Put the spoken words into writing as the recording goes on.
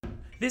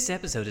This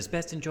episode is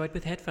best enjoyed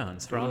with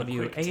headphones for all of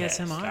you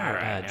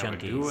ASMR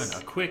junkies. We're doing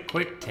a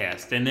quick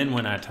test, and then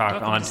when I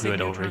talk onto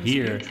it over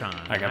here,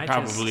 like I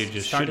probably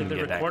just started shouldn't the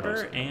get that close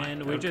recorder, to the and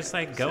mic. we're just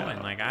like going.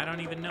 So, like I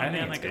don't even know, I think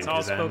man. Like it's it's good all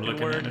 'cause I'm spoken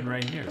looking at word. it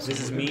right here. So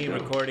This is we're me good to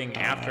go. recording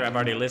after I've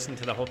already listened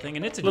to the whole thing,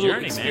 and it's a Little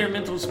journey, man.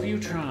 experimental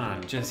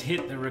Sputron. Just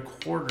hit the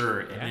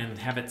recorder and then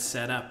have it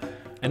set up.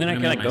 And then I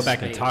Put can, 'em like, in go my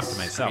back and talk to space,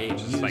 myself, create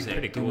which is, like, music,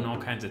 pretty cool. doing all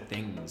kinds of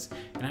things.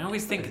 And I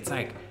always think it's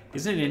like,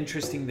 isn't it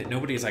interesting that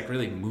nobody's like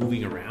really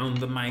moving around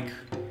the mic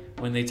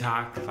when they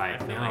talk?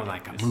 Like now,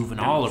 like I'm moving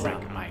all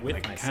around the mic.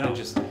 Like kind of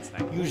just.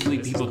 Usually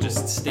people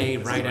just stay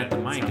right at the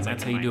mic, and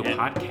that's how you do a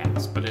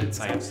podcast. But it's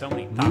like so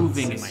many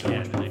moving in is my so head,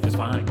 much and I more just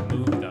want to fun.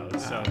 move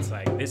those. So it's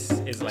like this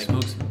is like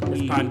Smokes this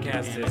weed,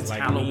 podcast and is it's like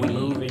Halloween, me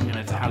moving and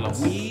it's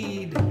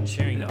Halloween.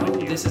 sharing. Oh,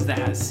 this is the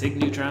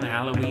Signutron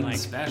Halloween Like,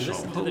 special.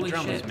 listen to Holy the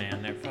drums, shit.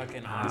 man. They're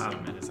fucking awesome.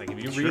 And it's like,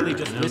 if you sure, really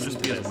just and it'll listen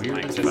just to be as this, weird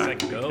like, as just fuck, like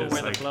go because,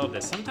 where like, the flow of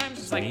this. Sometimes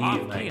it's like me,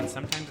 off like, key, and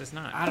sometimes it's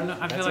not. I don't know.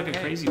 I feel like okay.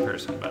 a crazy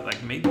person, but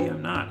like maybe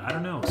I'm not. I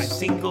don't know.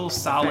 Single,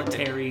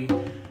 solitary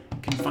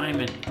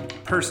confinement,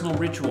 personal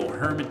ritual,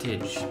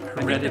 hermitage,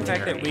 hereditary. I think the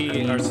fact that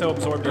we are so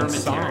absorbed in hermitary.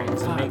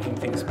 songs and making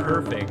things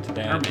perfect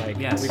that Hermit, like,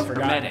 yes, we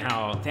forgot hermetic.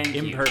 how Thank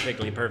you.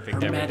 imperfectly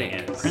perfect Hermetic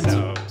everything is.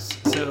 principles.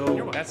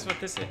 So That's what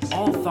this is.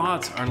 all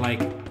thoughts are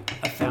like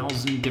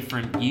 1,000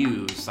 different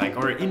yous, like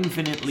or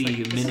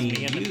infinitely many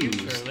me in the yous.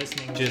 future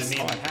listening just to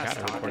me in the past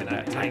talking recorded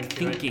that, that like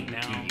time thinking to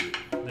it to now,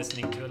 you.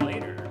 listening to it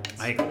later.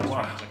 Like, this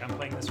wow. drums, like I'm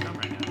playing this drum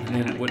right now.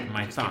 And then what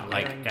my thought,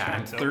 like, layering yeah, I'm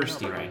tracks over and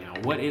thirsty over. right now.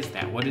 What is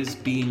that? What is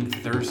being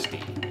thirsty?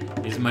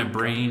 Is my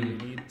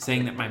brain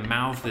saying that my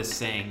mouth is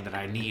saying that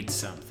I need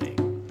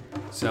something?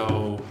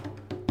 So,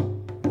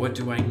 what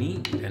do I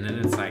need? And then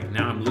it's like,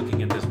 now I'm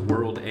looking at this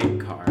World Egg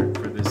card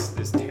for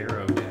this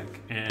tarot deck.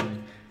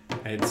 And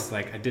it's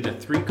like, I did a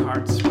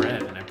 3-card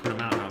spread and I put them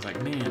out and I was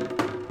like, man,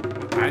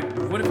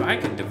 what if I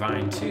can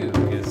divine too?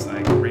 Because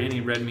like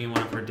Randy read me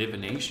one of her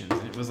divinations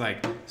and it was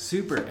like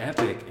super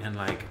epic and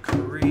like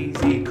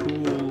crazy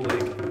cool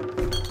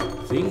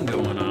like thing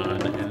going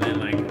on. And then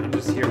like I'm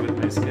just here with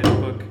my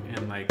sketchbook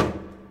and like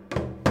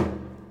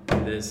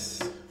this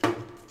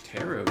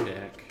tarot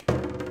deck.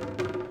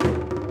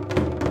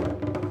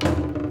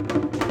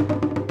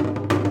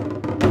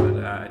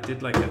 But I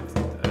did like a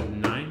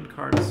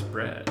 9-card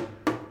spread.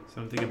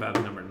 Something about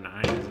the number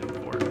 9 is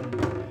important.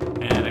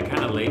 And I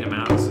kind of laid them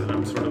out, so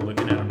I'm sort of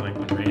looking at them like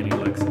when Randy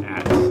looks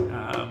at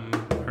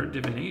her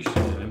divination.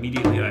 And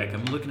immediately, like,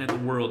 I'm looking at the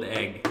world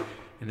egg,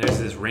 and there's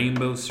this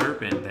rainbow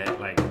serpent that,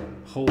 like,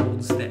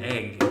 holds the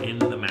egg in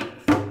the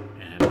mouth.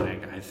 And,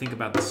 like, I think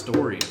about the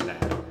story of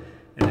that.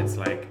 And it's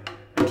like,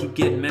 I keep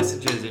getting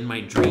messages in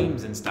my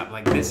dreams and stuff.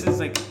 Like, this is,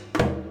 like,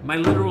 my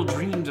literal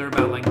dreams are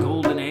about, like,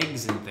 golden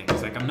eggs and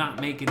things. Like, I'm not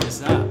making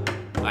this up.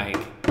 Like,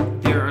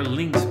 there are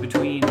links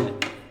between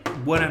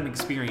what I'm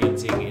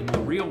experiencing in the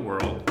real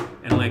world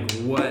and like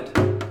what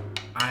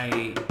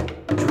I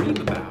dream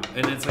about.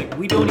 And it's like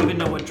we don't even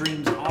know what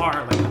dreams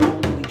are. Like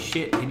holy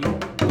shit, can you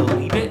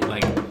believe it?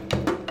 Like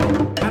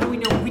how do we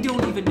know? We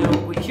don't even know.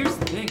 Well, here's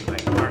the thing,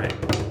 like alright,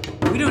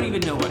 we don't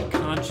even know what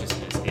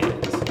consciousness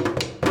is.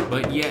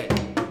 But yet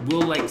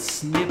we'll like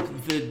snip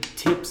the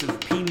tips of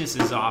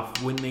penises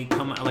off when they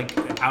come like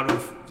out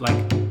of like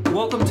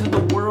welcome to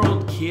the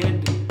world,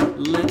 kid.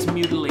 Let's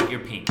mutilate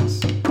your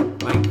penis.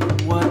 Like,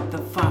 what the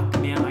fuck,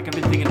 man? Like, I've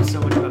been thinking so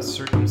much about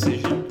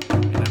circumcision,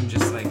 and I'm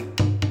just like,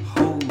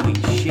 holy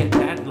shit,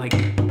 that, like,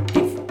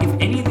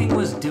 if anything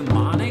was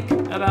demonic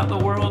about the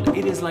world,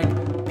 it is, like,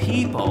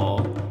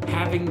 people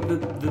having the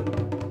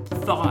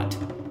thought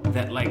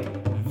that, like,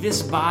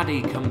 this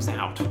body comes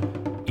out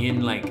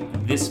in,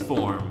 like, this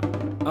form.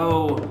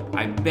 Oh,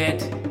 I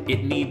bet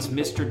it needs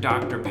Mr.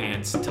 Dr.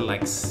 Pants to,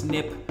 like,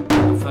 snip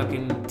the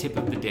fucking tip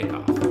of the dick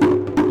off.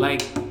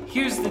 Like,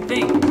 here's the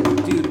thing,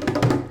 dude.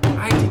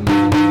 I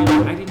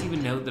didn't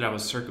even know that I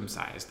was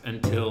circumcised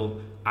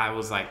until I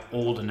was like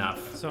old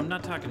enough. So I'm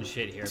not talking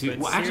shit here, Dude, but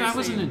well, actually, I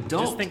was an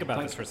adult. Just think about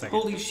Like, this for a second.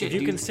 holy shit, if you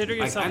dude. consider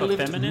Like, yourself I a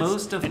lived feminist,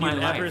 most of and my you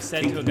never life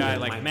said to a thinking guy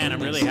that like, my "Man,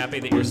 I'm really penis happy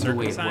that you're was the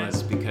way it circumcised,"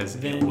 was because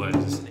then it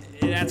was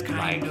that's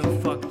kind like,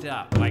 of fucked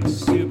up, like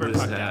super was,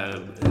 fucked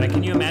up. Like,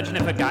 can you imagine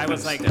if a guy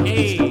was like, stem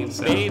 "Hey,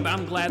 cell. babe,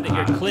 I'm glad that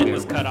your clit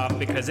was cut off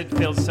because it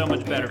feels so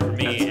much better for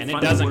me, That's a and it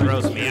funny doesn't word.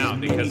 gross me There's out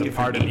many because a different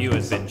part of you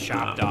has been meanings,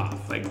 chopped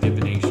off." like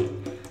divination.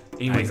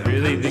 Anyways, I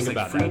really I'm think just, like,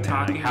 about free that, man.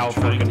 talking, Like, how and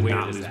trying fucking to weird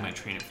not is lose that? my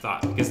train of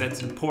thought because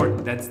that's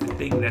important. That's the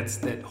thing. That's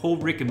that whole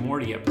Rick and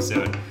Morty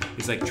episode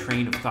is like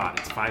train of thought.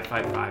 It's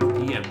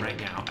 5:55 p.m. right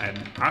now at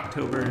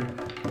October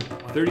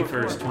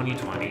 31st,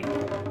 2020,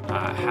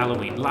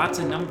 Halloween. Lots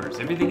of numbers.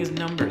 Everything is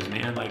numbers,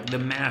 man. Like the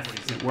math,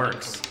 it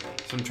works.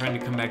 So I'm trying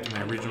to come back to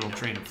my original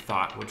train of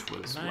thought, which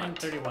was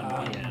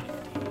 9:31 p.m.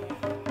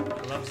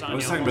 I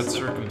was talking about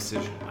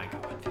circumcision.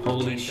 Like,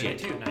 holy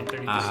shit.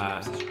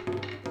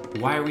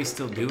 Why are we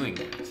still doing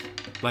that?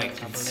 Like,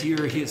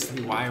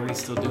 seriously, why are we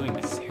still doing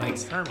this? Like,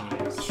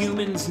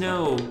 humans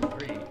know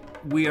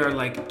we are,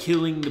 like,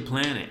 killing the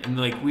planet. And,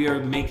 like, we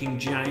are making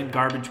giant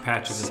garbage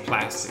patches of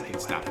plastic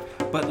and stuff.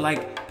 But,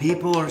 like,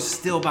 people are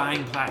still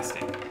buying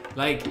plastic.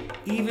 Like,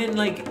 even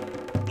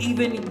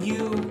even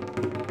you,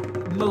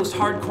 most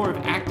hardcore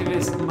of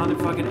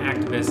motherfucking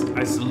activists,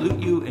 I salute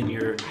you and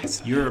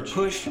your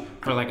push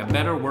for like a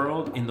better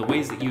world in the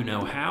ways that you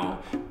know how.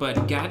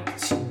 But god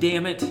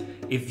damn it,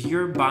 if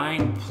you're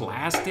buying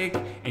plastic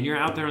and you're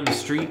out there on the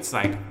streets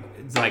like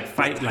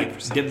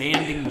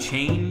demanding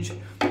change,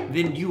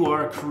 then you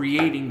are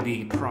creating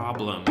the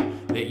problem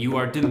that you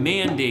are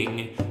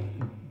demanding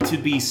to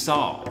be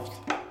solved.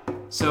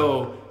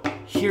 So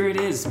here it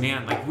is,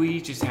 man. Like, we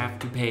just have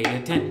to pay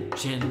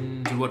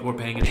attention to what we're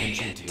paying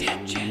attention to.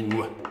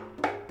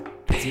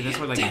 See, that's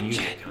where like the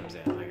music comes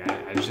in. Like,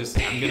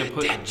 I'm gonna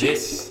put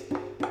this.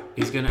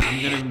 I'm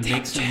gonna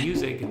make some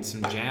music and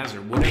some jazz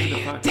or whatever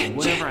the fuck.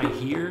 Whatever I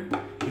hear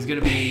is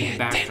gonna be the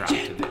backdrop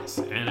to this,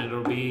 and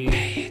that'll be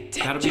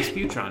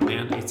Sputron,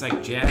 man. It's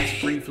like jazz,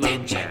 free flow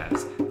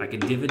jazz, like a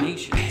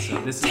divination. So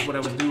this is what I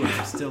was doing.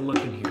 I'm still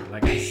looking here.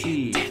 Like, I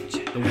see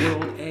the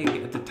world egg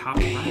at the top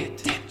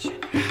right.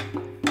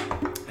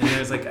 And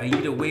there's like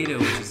Aida Wado,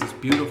 which is this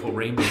beautiful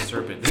rainbow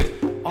serpent.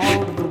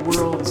 All of the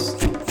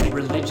world's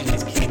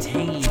religions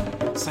contain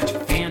such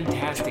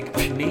fantastic,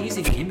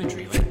 amazing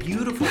imagery, like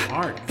beautiful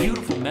art,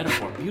 beautiful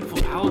metaphor,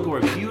 beautiful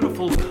allegory,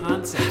 beautiful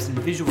concepts and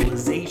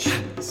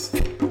visualizations.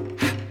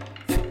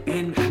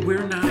 And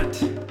we're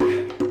not,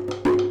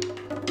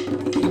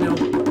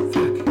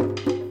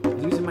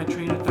 losing my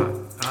train of thought.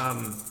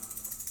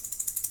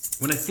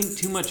 When I think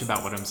too much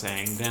about what I'm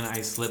saying, then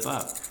I slip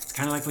up. It's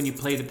kind of like when you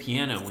play the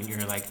piano, when you're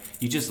like,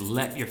 you just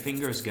let your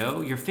fingers go.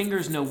 Your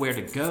fingers know where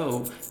to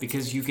go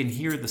because you can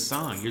hear the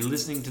song. You're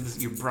listening to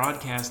this, you're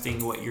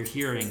broadcasting what you're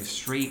hearing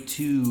straight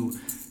to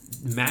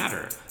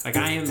matter. Like,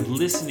 I am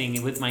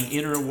listening with my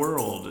inner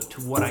world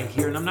to what I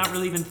hear, and I'm not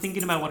really even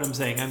thinking about what I'm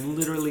saying. I'm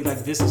literally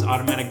like, this is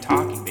automatic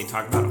talking. They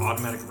talk about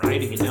automatic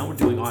writing, and now we're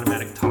doing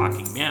automatic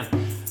talking. Man,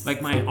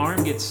 like, my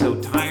arm gets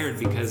so tired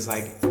because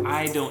like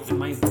my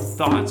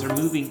thoughts are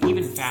moving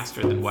even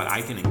faster than what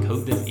I can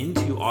encode them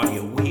into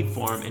audio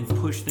waveform and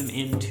push them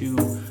into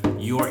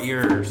your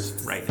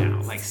ears right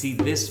now. Like, see,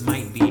 this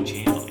might be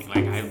channeling.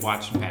 Like, I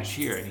watched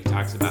Bashir, and he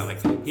talks about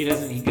like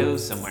he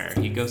goes somewhere.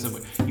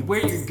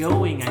 Where you're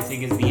going, I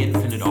think, is the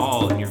infinite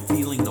all, and you're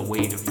feeling the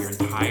weight of your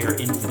entire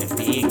infinite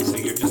being. So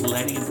you're just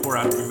letting it pour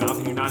out of your mouth,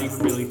 and you're not even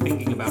really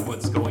thinking about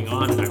what's going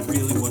on. And I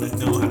really want to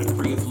know how to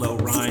free flow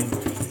rhyme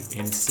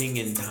and sing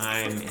in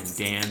time and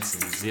dance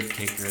and zip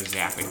kicker,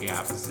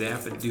 zappa-gap,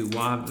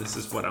 zappa-doo-wop. This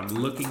is what I'm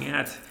looking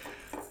at.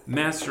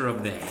 Master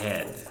of the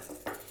Head.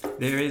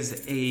 There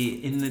is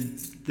in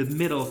the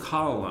middle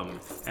column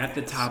at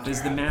the top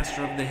is the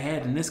Master of the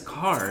Head, and this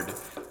card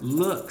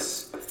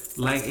looks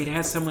like it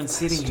has someone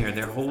sitting here.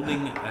 They're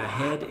holding a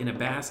head in a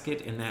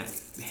basket, and that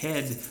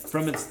head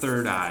from its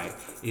third eye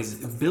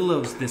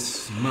billows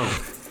this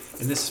smoke.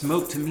 And this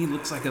smoke to me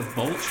looks like a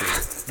vulture.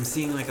 I'm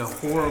seeing like a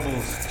horrible,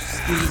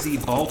 squeezy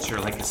vulture,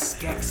 like a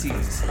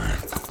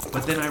Skeksis.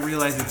 But then I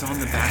realize it's on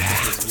the back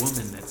of this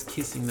woman that's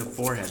kissing the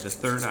forehead, the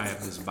third eye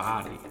of this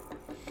body.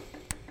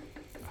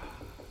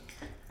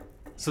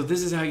 So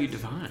this is how you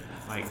define.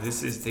 Like,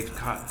 they've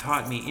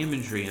taught me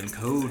imagery and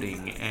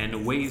coding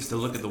and ways to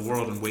look at the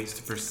world and ways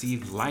to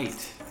perceive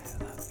light.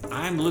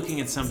 I'm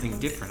looking at something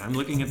different. I'm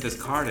looking at this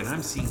card and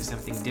I'm seeing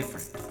something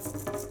different.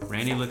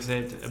 Randy looks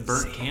at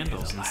burnt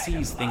candles and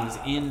sees things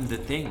in the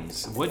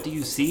things. What do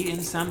you see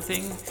in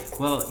something?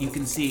 Well, you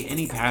can see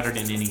any pattern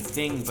in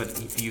anything, but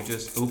if you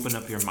just open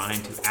up your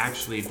mind to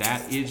actually,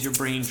 that is your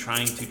brain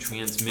trying to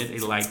transmit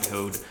a light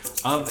code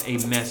of a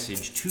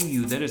message to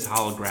you that is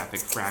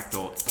holographic,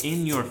 fractal,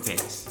 in your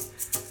face.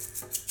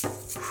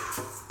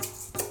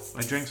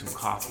 I drank some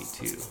coffee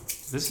too.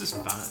 This is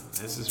fun.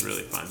 This is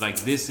really fun. Like,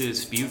 this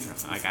is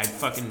Sputron. Like, I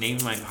fucking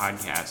named my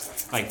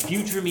podcast. Like,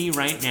 future me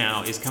right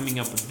now is coming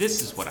up with,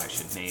 this is what I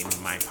should name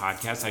my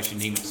podcast. I should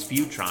name it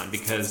Sputron,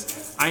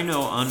 because I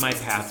know on my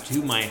path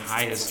to my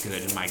highest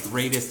good and my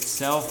greatest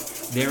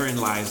self, therein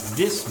lies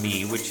this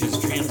me, which is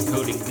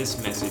transcoding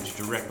this message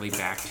directly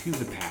back to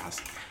the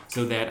past,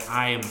 so that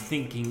I am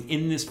thinking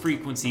in this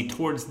frequency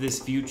towards this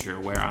future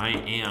where I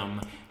am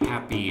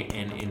happy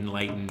and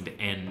enlightened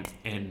and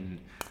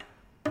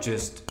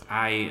just,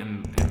 I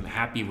am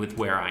happy with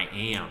where I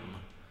am.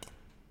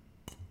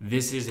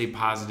 This is a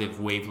positive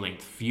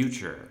wavelength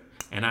future,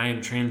 and I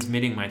am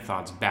transmitting my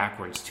thoughts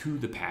backwards to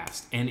the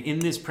past. And in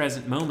this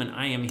present moment,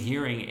 I am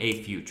hearing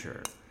a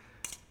future.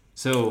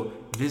 So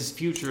this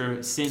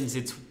future sends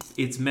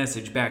its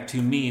message back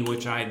to me,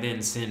 which I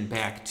then send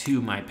back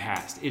to my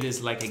past. It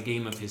is like a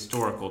game of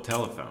historical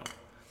telephone.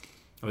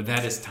 Or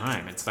that is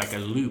time. It's like a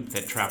loop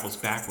that travels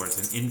backwards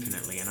and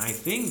infinitely. And I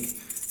think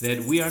that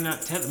we are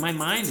not my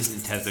mind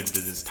isn't tethered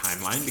to this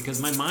timeline,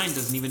 because my mind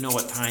doesn't even know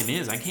what time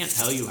is. I can't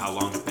tell you how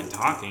long I've been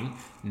talking.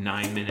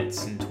 9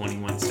 minutes and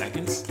 21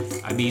 seconds.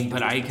 I mean,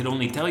 but I could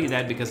only tell you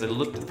that because I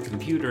looked at the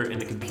computer,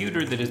 and the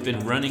computer that has been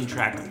running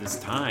track of this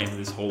time,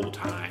 this whole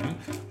time,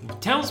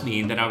 tells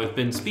me that I've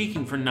been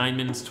speaking for 9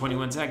 minutes,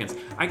 21 seconds.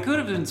 I could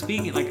have been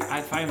speaking, like,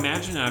 if I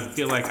imagine, I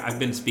feel like I've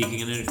been speaking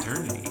in an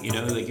eternity, you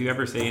know? Like, you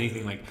ever say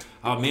anything like,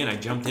 oh man, I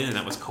jumped in and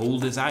that was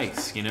cold as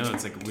ice, you know?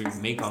 It's like we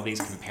make all these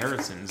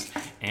comparisons,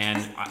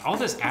 and all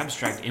this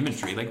abstract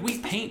imagery, like, we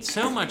paint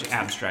so much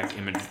abstract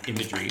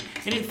imagery,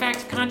 and in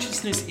fact,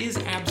 consciousness is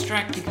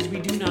abstract because we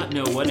do not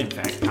know what, in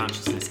fact,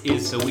 consciousness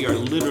is, so we are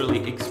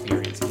literally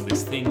experiencing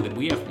this thing that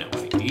we have no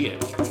idea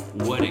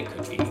what it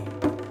could be.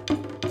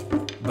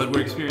 But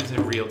we're experiencing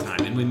it in real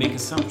time, and we make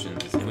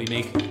assumptions, and we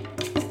make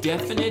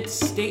definite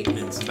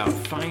statements about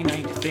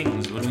finite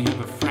things when we have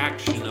a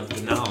fraction of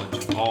the knowledge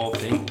of all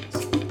things.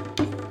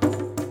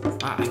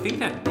 I think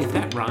that if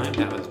that rhymed,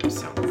 that would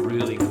sound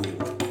really cool.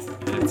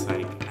 And it's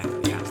like,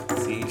 yeah,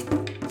 see?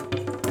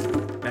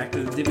 Back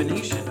to the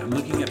divination. I'm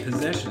looking at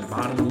possession,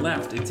 bottom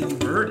left. It's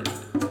inverted.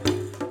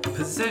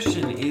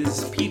 Possession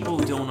is people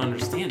don't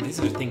understand. These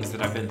are things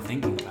that I've been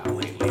thinking about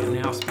lately. And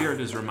now Spirit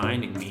is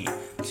reminding me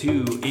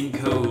to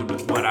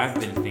encode what I've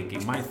been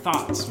thinking. My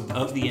thoughts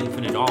of the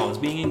infinite all is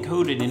being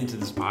encoded into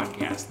this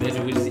podcast, that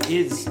it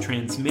is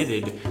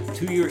transmitted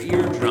to your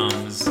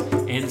eardrums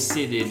and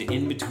seated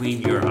in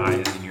between your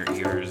eyes and your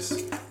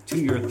ears to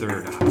your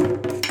third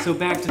eye. So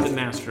back to the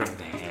master of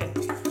the head.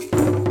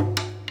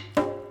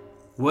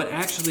 What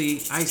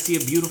actually, I see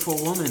a beautiful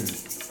woman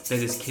that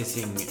is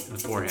kissing the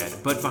forehead,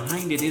 but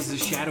behind it is the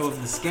shadow of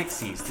the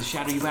Skeksis, the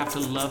shadow. You have to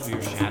love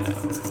your shadow.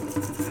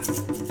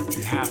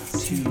 You have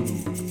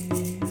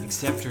to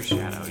accept your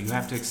shadow. You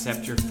have to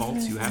accept your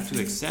faults. You have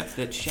to accept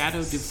that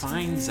shadow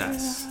defines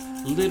us,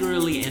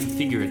 literally and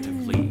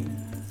figuratively.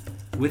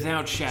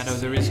 Without shadow,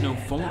 there is no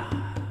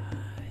form.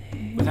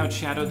 Without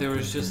shadow, there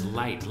is just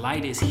light.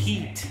 Light is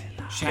heat.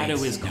 Shadow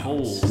is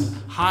cold.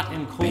 Hot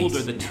and cold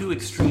are the two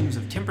extremes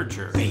of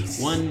temperature.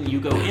 One, you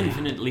go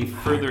infinitely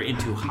further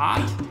into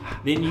hot,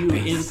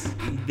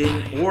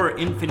 or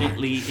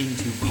infinitely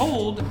into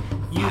cold.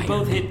 You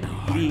both hit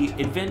the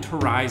event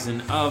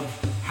horizon of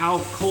how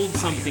cold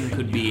something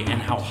could be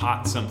and how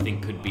hot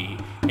something could be.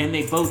 And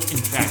they both, in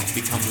fact,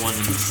 become one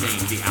and the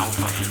same, the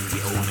alpha and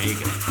the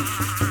omega.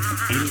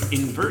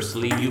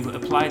 Inversely, you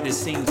apply this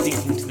same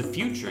thinking to the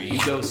future. You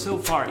go so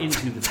far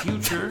into the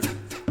future,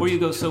 or you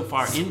go so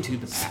far into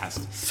the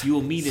past, you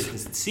will meet at the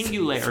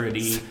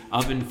singularity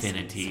of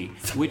infinity,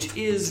 which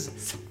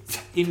is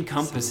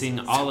encompassing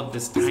all of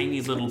this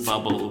tiny little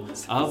bubble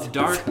of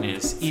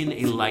darkness in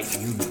a light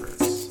universe.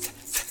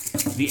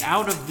 The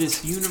out of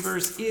this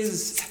universe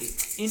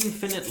is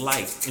infinite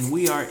light, and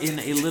we are in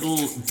a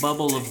little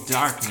bubble of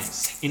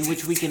darkness in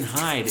which we can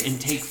hide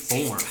and take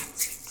form.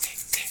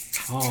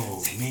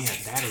 Oh man,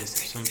 that is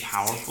some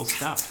powerful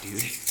stuff,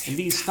 dude. And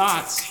these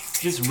thoughts,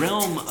 this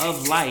realm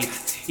of light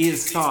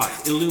is thought,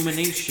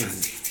 illumination,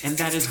 and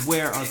that is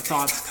where our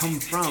thoughts come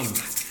from.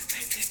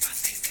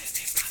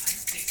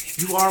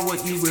 You are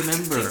what you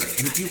remember,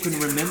 and if you can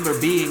remember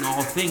being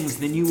all things,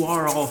 then you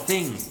are all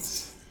things.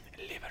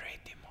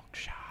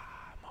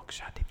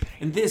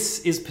 And this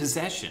is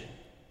possession.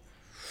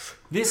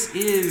 This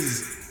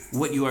is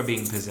what you are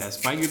being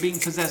possessed by. You're being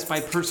possessed by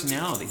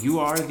personality. You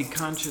are the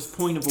conscious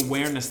point of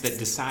awareness that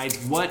decides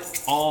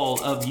what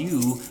all of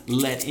you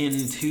let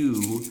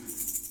into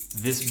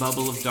this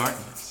bubble of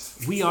darkness.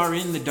 We are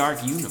in the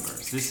dark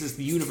universe. This is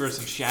the universe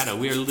of shadow.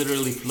 We are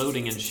literally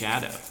floating in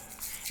shadow.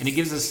 And it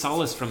gives us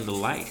solace from the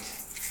light.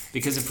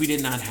 Because if we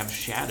did not have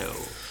shadow,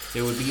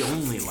 there would be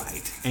only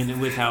light.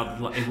 And with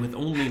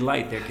only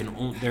light,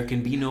 there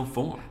can be no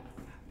form.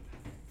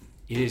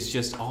 It is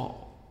just all.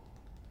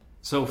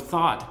 So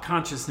thought,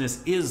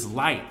 consciousness is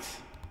light.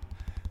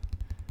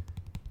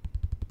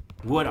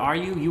 What are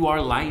you? You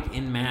are light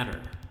in matter.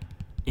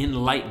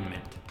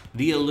 Enlightenment.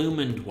 The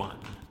illumined one.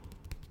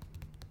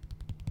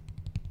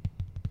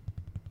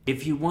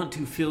 If you want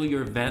to fill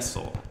your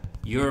vessel,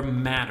 your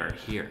matter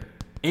here,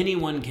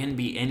 anyone can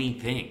be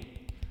anything.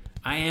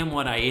 I am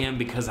what I am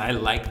because I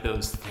like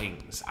those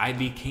things.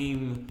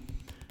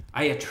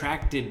 I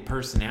attracted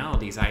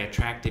personalities, I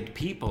attracted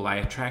people, I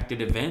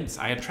attracted events,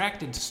 I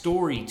attracted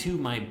story to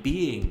my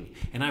being.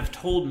 And I've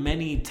told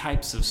many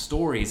types of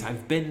stories.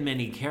 I've been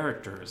many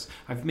characters.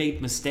 I've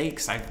made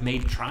mistakes, I've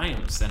made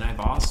triumphs, and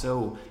I've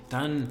also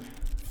done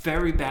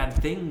very bad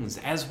things,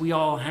 as we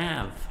all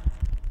have.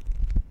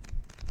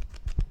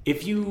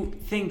 If you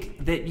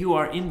think that you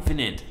are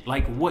infinite,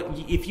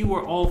 if you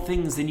were all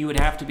things, then you would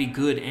have to be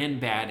good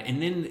and bad.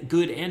 And then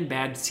good and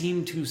bad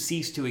seem to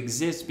cease to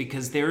exist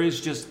because there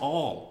is just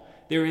all.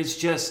 There is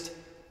just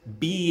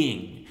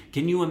being.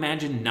 Can you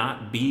imagine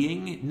not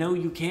being? No,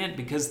 you can't,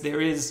 because there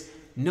is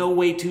no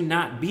way to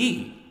not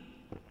be.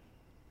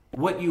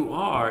 What you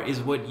are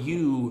is what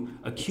you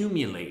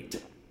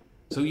accumulate.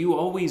 So you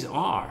always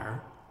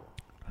are,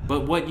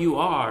 but what you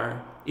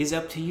are is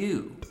up to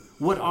you.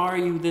 What are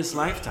you this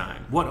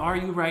lifetime? What are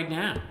you right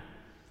now?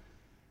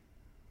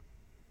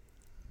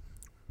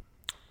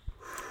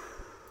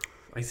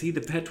 I see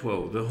the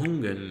Petwo, the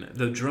Hungan,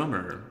 the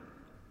drummer.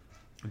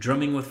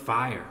 drumming with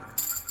fire.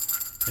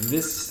 And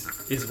this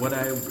is why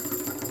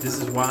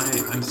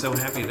I'm so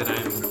happy that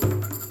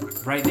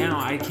right now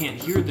I can't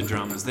hear the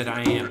drums that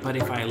I am, but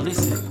if I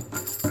listen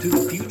to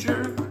the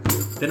future,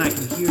 then I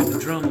can hear the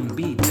drum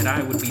beat that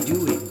I would be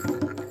doing.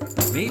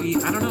 Maybe,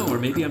 I don't know, or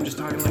maybe I'm just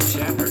talking like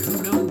Shatner,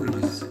 who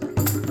knows?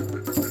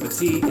 But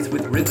see, it's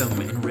with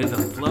rhythm, and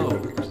rhythm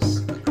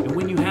flows. And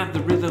when you have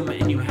the rhythm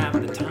and you have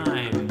the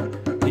time,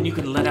 then you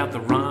can let out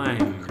the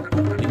rhyme,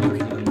 and you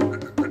can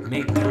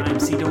make time.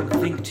 See, don't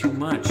think too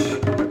much.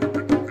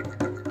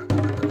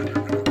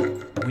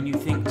 When you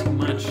think too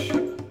much,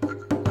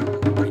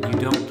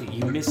 and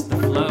you miss the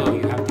flow.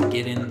 You have to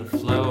get in the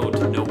flow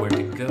to know where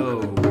to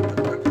go.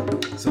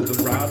 So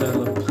the Rada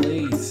La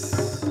Place,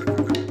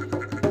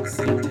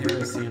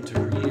 Santera,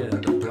 Santeria,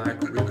 the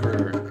Black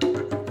River,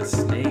 the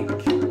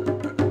Snake,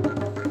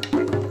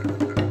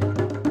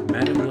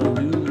 Madame La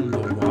Lune,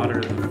 the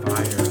water, the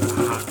fire, the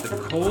hot, the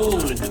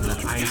cold,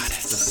 the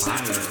ice, the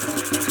fire,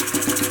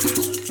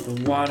 the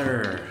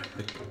water,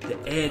 the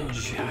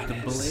edge, the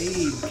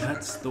blade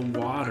cuts the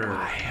water.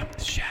 I am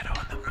the shadow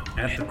on the moon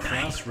at the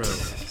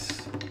crossroads.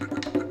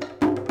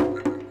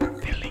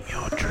 Filling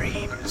your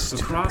dreams.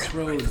 The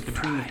crossroads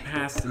between the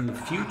past and the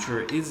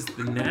future is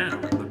the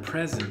now, the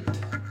present,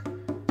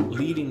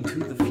 leading to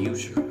the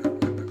future.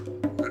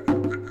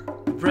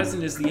 The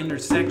present is the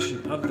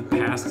intersection of the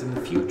past and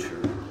the future.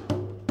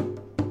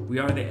 We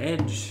are the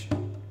edge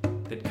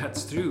that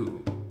cuts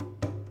through.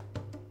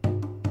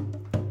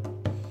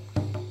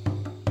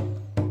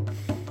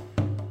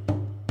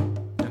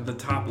 At the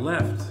top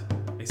left,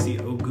 I see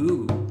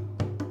Ogu.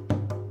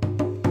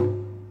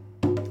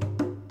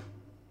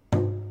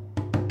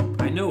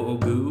 I know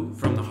Ogu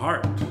from the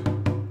heart.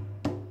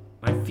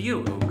 I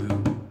feel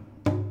Ogu.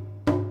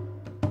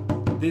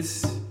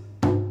 This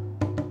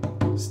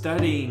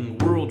studying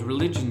world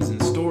religions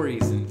and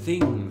stories and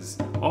things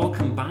all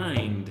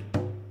combined.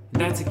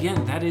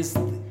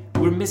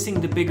 We're missing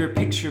the bigger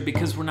picture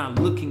because we're not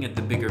looking at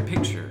the bigger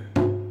picture.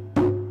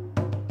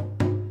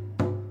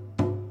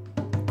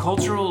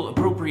 Cultural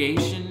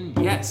appropriation,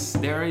 yes,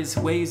 there is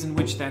ways in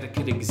which that it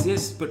could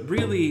exist, but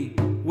really,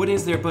 what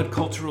is there but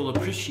cultural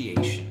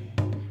appreciation?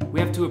 We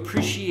have to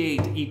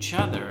appreciate each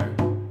other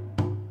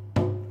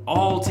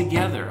all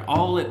together,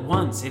 all at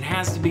once. It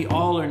has to be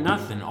all or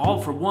nothing,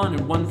 all for one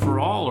and one for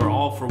all, or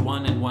all for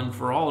one and one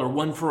for all, or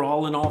one for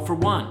all and all for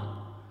one.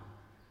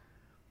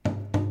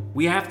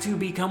 We have to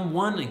become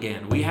one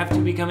again. We have to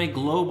become a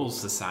global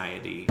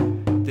society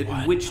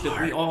in which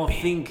we all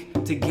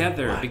think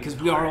together, because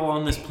we are all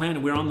on this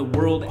planet. We're on the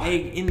world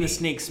egg in the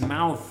snake's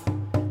mouth.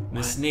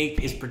 The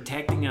snake is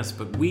protecting us,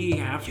 but we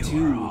have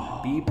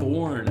to be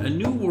born. A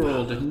new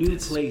world, a new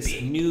place,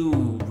 a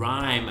new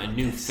rhyme, a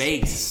new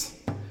face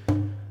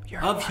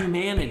of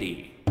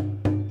humanity.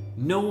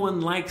 No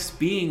one likes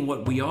being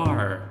what we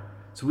are,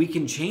 so we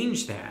can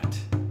change that.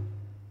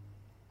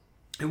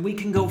 And we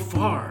can go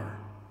far.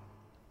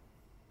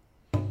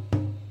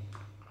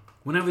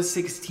 When I was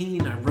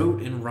 16, I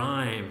wrote in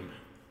rhyme,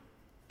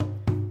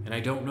 and I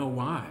don't know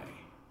why.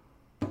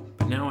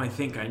 But now I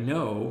think I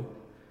know,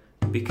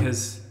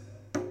 because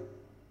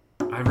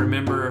I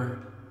remember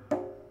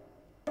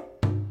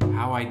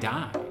how I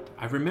died.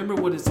 I remember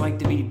what it's like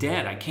to be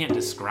dead. I can't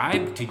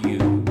describe to you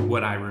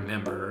what I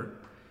remember,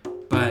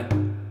 but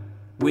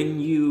when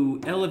you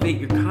elevate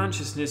your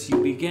consciousness,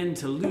 you begin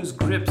to lose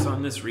grips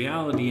on this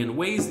reality in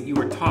ways that you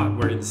were taught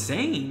were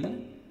insane.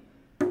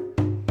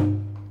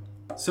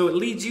 So it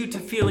leads you to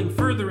feeling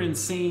further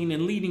insane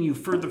and leading you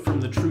further from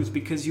the truth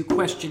because you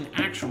question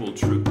actual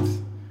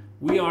truth.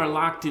 We are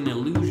locked in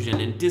illusion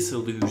and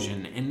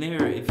disillusion, and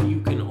there, if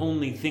you can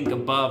only think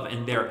above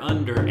and there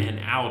under and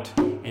out,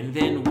 and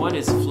then what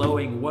is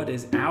flowing, what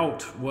is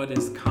out, what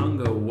is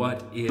Congo,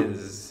 what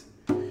isn't.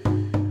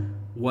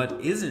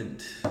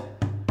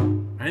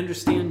 I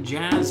understand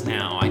jazz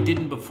now. I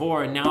didn't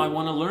before, and now I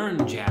want to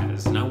learn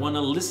jazz, and I want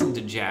to listen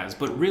to jazz.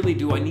 But really,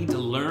 do I need to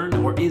learn,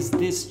 or is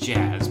this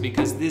jazz?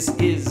 Because this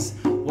is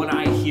what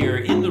I hear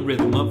in the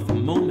rhythm of the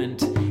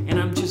moment, and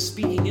I'm just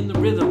speaking in the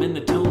rhythm, in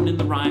the tone, in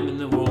the rhyme, in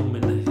the roam,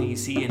 in the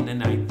easy, and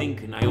then I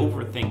think, and I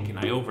overthink, and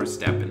I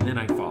overstep, and then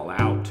I fall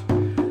out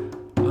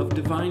of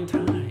divine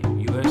time.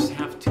 You just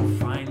have to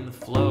find the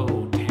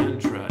flow.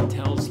 Tantra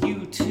tells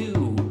you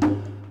to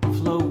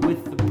flow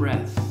with the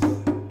breath.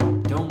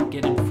 Don't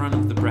get in front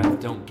of the breath,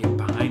 don't get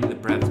behind the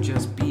breath,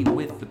 just be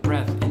with the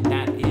breath, and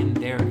that in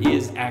there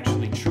is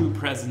actually true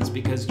presence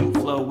because you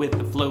flow with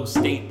the flow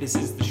state. This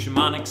is the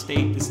shamanic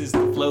state, this is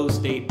the flow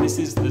state, this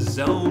is the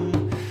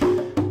zone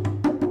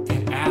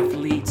that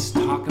athletes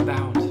talk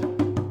about.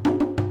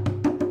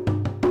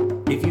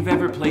 If you've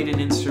ever played an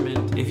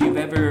instrument, if you've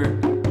ever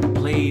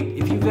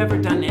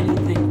done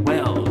anything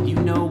well, you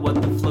know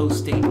what the flow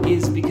state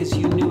is because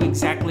you knew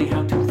exactly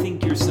how to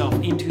think yourself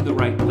into the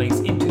right place,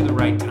 into the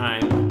right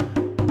time,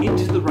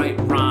 into the right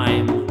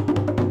rhyme,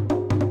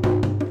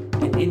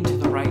 and into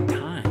the right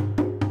time.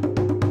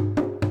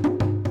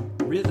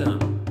 Rhythm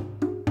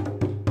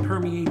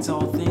permeates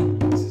all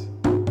things.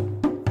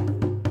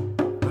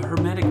 The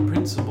Hermetic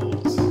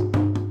principles,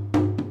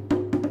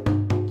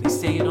 they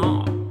say it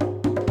all.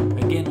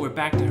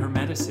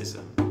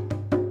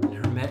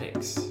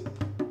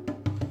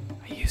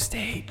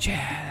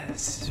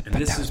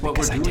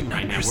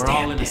 We're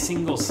all in a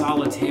single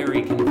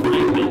solitary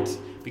confinement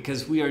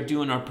because we are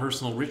doing our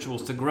personal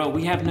rituals to grow.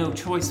 We have no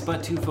choice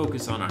but to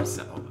focus on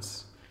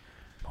ourselves.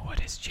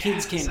 What is jazz?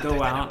 Kids can't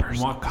go out and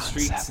walk the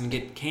streets and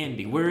get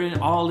candy. We're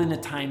all in a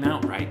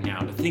timeout right now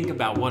to think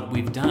about what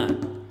we've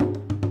done.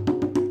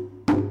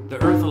 The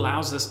earth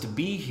allows us to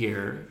be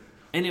here,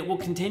 and it will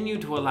continue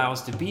to allow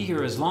us to be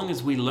here as long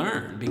as we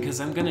learn, because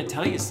I'm going to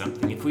tell you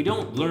something. If we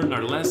don't learn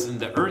our lesson,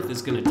 the earth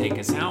is going to take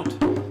us out,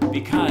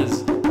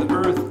 because the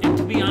earth, and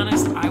to be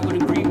honest, I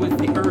would agree with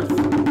the earth.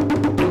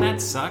 And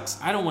that sucks.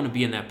 I don't want to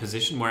be in that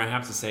position where I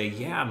have to say,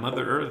 yeah,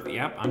 Mother Earth,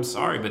 yep, I'm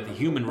sorry, but the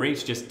human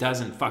race just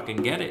doesn't fucking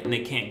get it, and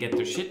they can't get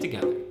their shit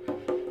together.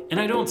 And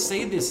I don't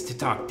say this to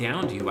talk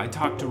down to you. I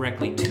talk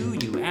directly to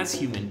you as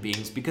human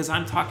beings, because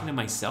I'm talking to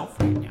myself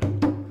right now.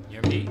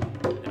 You're me.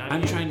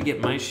 I'm trying to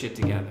get my shit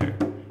together.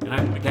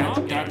 And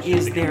that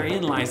is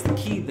therein lies the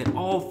key that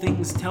all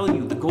things tell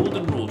you. The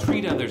golden rule,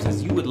 treat others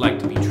as you would like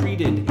to be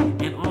treated.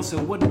 And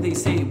also, what do they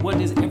say? What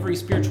does every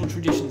spiritual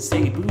tradition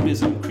say?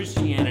 Buddhism,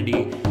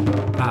 Christianity,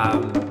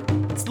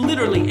 it's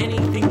literally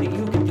anything that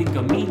you can think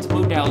of, means,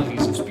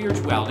 modalities of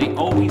spirituality,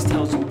 always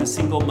tells you the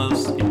single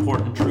most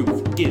important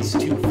truth is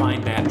to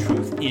find that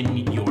truth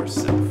in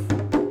yourself.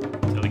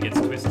 Until it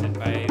gets twisted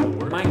by a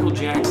word. Michael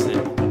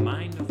Jackson. The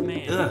mind of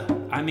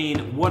man. I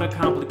mean, what a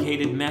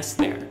complicated mess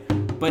there.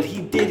 But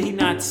he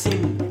not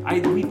sing?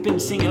 We've been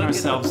singing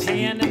ourselves.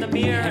 Pan in the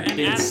mirror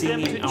and ask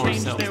them to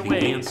change their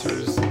ways.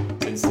 Answers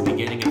since the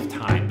beginning of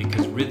time,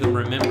 because rhythm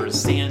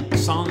remembers.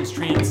 Songs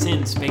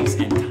transcend space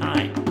and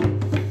time.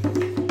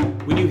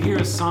 When you hear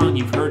a song,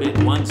 you've heard it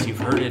once, you've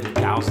heard it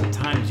 1,000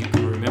 times. You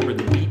can remember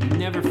the beat. You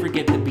never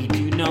forget the beat.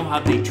 Do you know how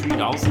they treat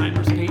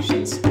Alzheimer's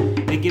patients?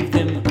 They give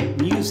them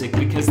music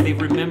because they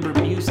remember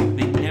music.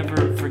 They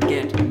never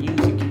forget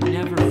music. You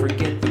never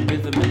forget the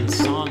rhythm and the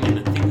song and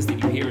the things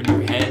that you hear in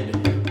your head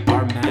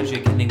are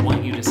magic, and they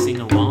want you to sing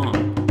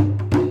along.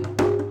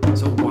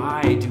 So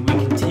why do we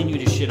continue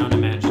to shit on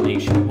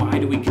imagination? Why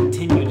do we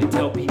continue to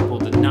tell people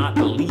to not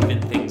believe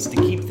in things, to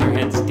keep their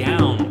heads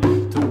down,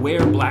 to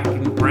wear black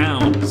and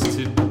browns,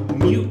 to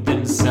mute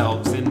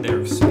themselves in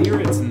their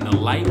spirits and the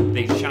light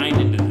they shine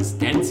into this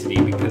density?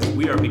 Because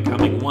we are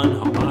becoming one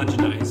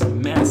homogenized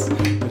mess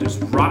that is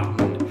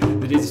rotten,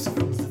 that is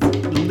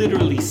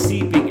literally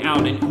seeping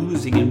out and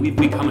oozing, and we've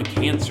become a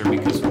cancer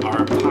because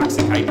our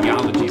toxic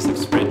ideologies have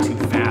spread too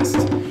fast.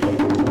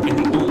 And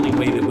the only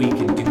way that we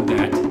can do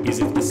that is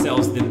if the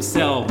cells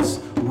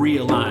themselves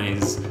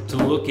realize to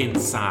look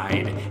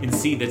inside and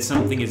see that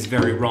something is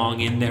very wrong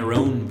in their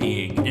own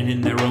being and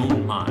in their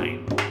own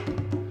mind.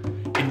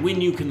 And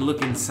when you can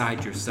look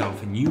inside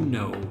yourself and you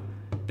know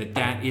that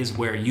that is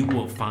where you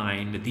will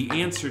find the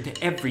answer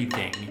to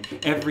everything,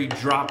 every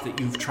drop that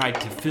you've tried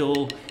to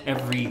fill,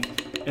 every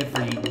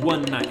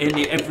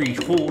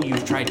hole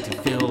you've tried to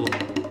fill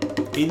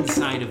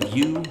inside of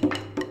you,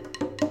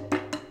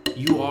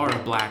 you are a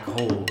black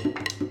hole.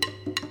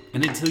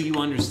 And until you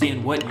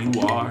understand what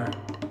you are,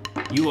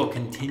 you will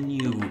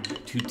continue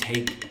to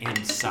take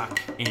and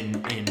suck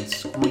and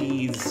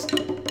squeeze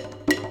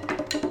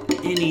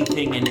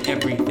anything and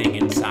everything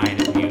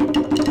inside of you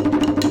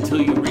until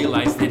you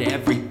realize that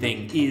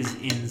everything is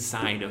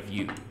inside of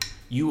you.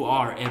 You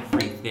are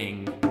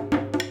everything.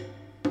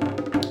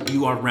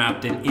 You are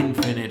wrapped in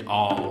infinite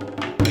all,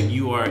 but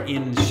you are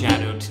in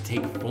shadow to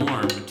take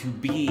form, to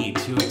be,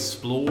 to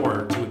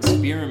explore, to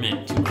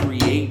experiment, to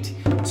create,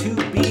 to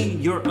be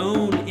your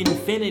own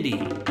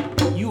infinity.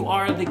 You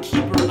are the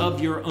keeper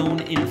of your own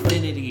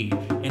infinity.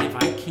 And if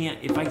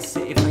I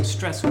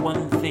stress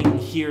one thing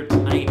here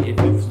tonight, if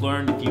you've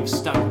learned, if you've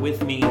stuck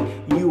with me,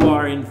 you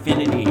are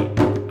infinity.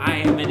 I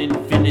am an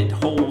infinite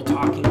whole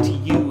talking to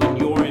you and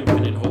your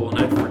infinite whole, and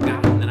I've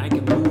forgotten that I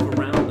can move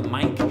around the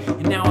mic,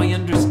 and now I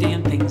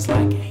understand things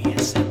like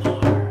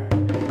ASMR,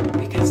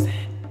 because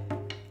then,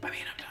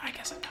 I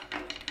guess I'm not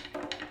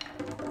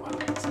really. Well,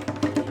 let's see.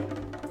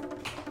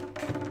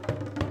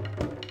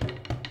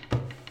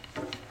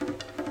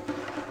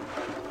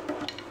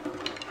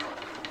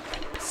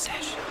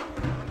 Possession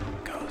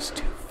goes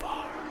too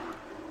far.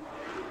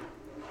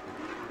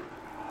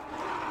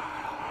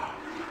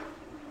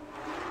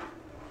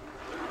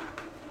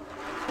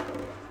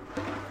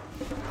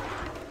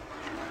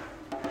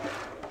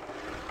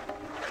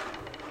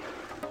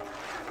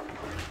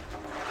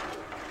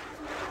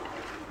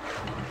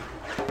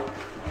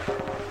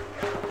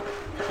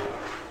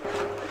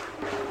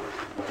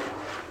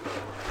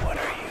 What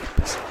are you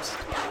possessed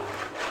by?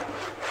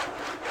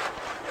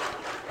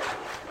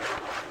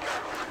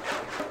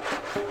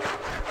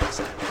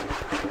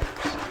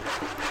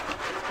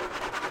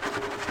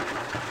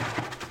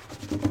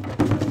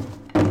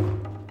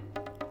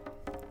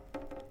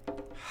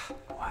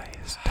 Why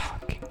is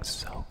talking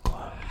so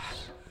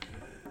close,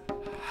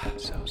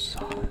 so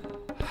soft,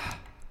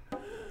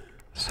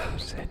 so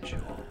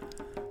sensual?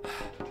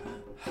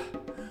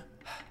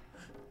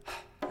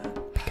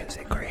 Because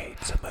it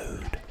creates a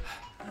mood.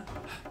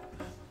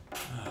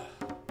 Oh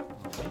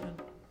man,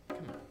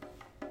 come on.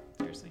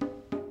 Seriously?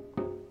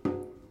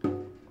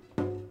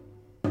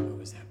 Oh,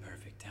 is that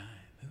perfect time?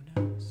 Who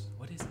knows?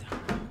 What is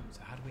time?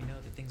 So how do we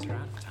know that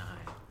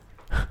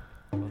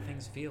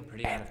feel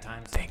pretty out of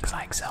time. Things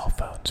like cell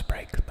phones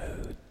break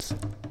moods.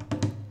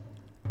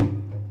 How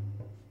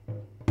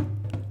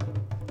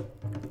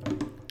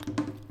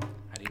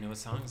do you know a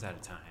song's out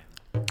of time?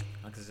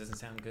 Because it doesn't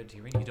sound good to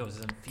you. It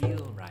doesn't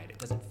feel right. It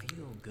doesn't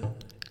feel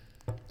good.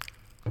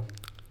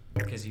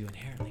 Because you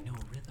inherently know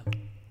a rhythm.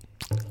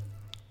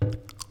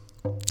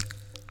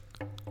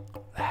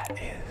 That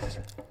is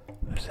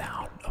the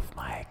sound of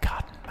my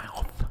cotton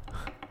mouth.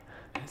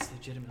 That's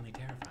legitimately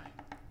terrifying.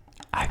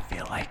 I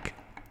feel like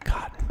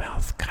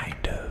Cottonmouth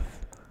kind of...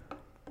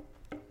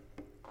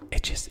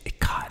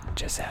 Cotton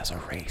just has a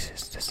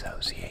racist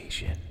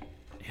association.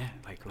 Yeah,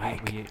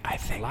 I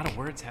think a lot of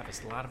words have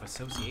a lot of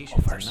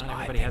associations. First and of all,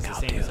 not everybody has the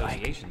same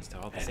associations to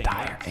all the an same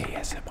entire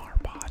words.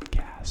 ASMR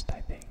podcast,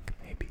 I think,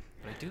 maybe.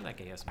 But I do like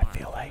ASMR. I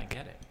feel I like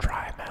get it.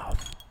 dry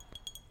mouth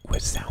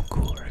would sound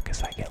cooler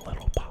because I get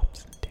little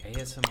pops and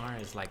tingles.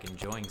 ASMR is like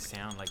enjoying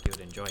sound like you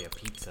would enjoy a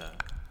pizza.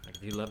 Like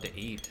if you love to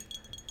eat,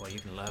 well, you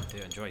can love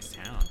to enjoy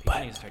sound. People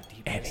need to start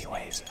deep listening.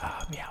 Anyways,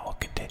 we'll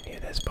continue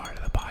this part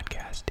of the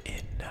podcast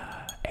in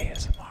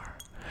ASMR.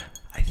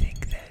 I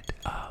think that,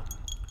 all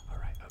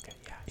right, okay,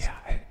 yeah,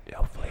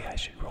 hopefully I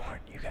should warn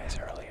you guys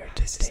earlier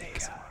to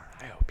take,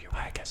 I hope you're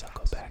right. I guess I'll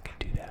go back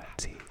and do that,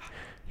 see.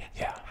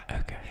 Yeah,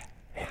 okay.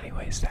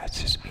 Anyways,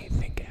 that's just me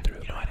thinking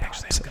through. You know what,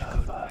 actually,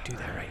 I'm going to do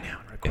that right now.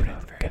 If I'm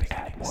going to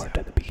add more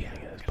to the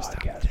beginning of this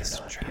podcast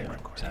or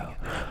not. So,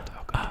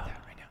 I'll go do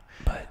that right now.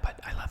 But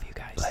I love you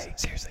guys. Like,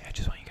 seriously, I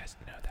just want you guys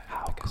to know that.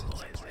 How cool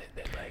is it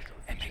that, like,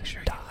 and make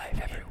sure you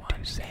let everyone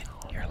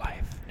in your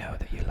life know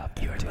that you love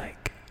them. You're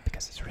like,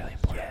 because it's really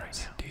important right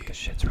now. Dude, because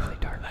shit's really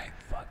dark. Like,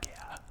 fuck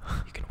yeah.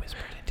 You can whisper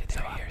it into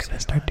their ears. I'm gonna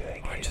start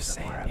doing or just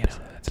say, ASMR you know,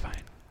 episodes. that's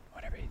fine.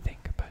 Whatever you think,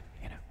 but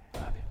you know,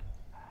 love you.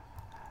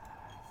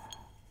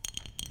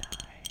 9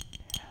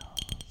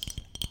 hells.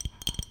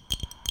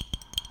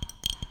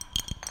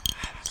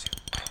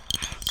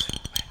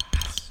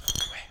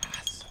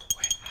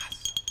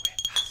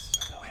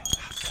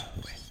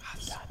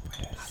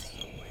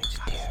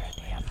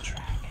 Tyranny of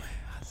dragons.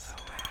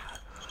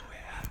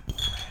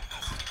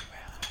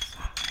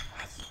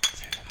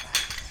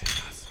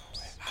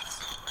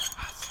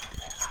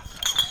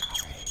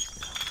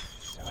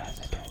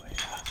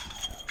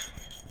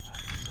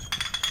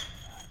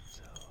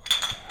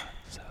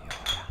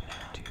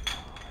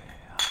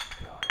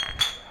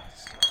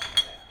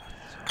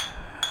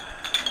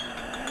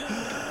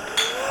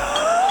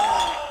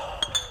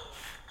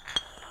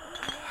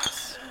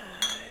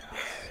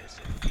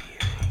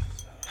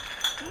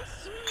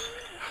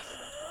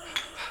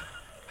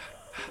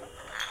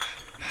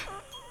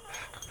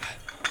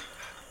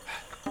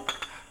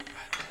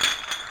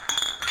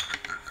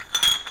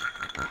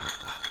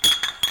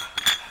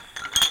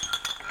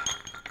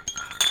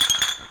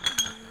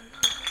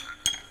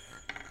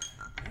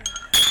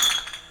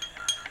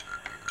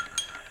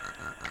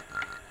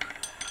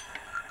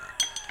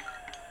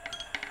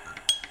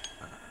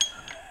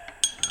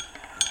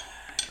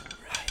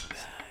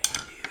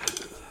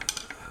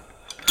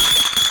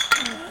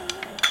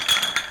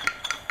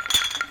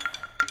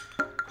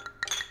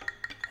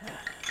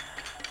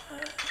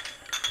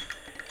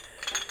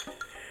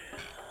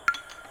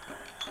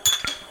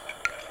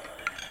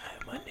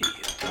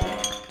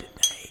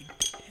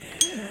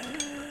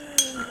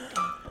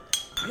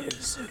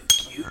 So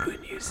cute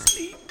when you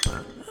sleep. I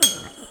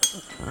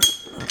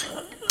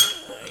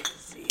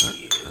see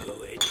you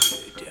when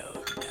you don't know.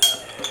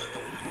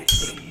 I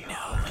see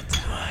no one's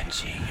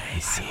watching. I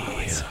see you.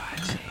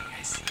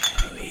 I see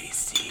you. We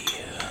see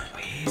you.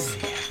 We see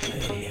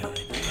you. No one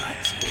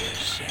watching your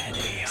shadow.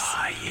 We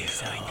are you.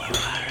 So you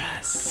are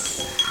us.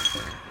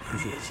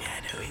 Your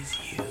shadow is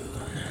you.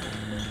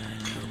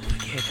 Don't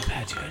forget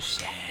about your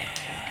shadow.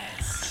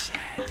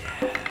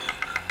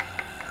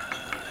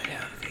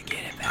 Don't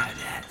forget about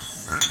us.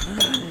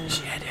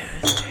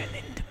 Shadows turn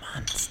into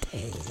monsters.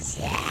 Please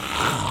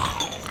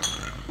stop.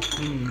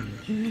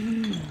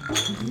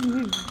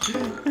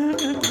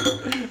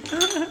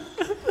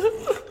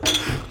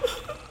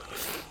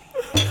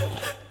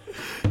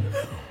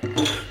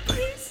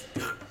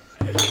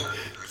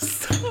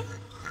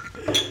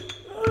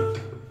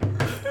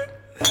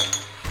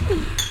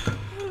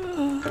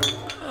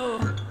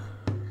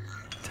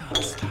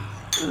 Don't stop.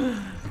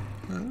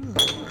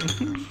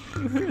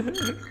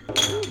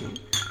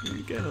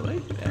 You gotta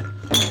like that.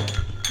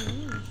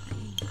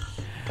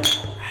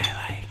 I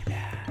like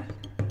that.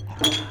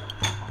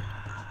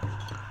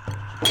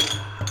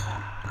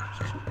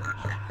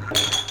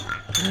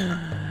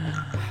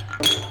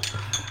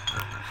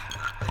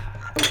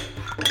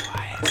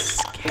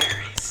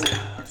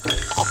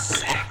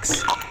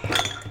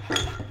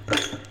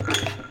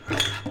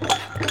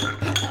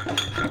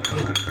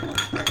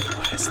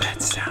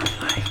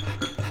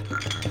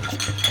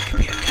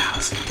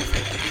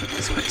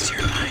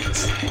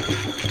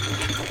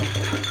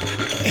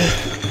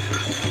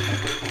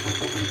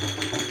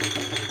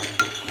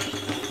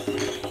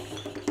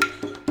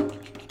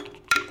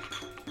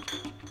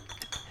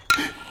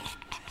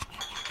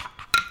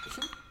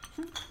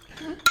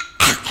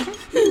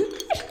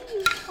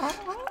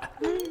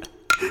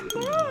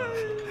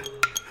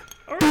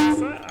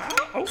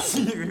 Oh, it's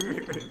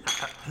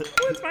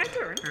my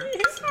turn.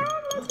 That's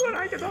what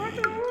I can talk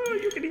to. Oh,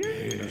 you can hear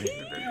me.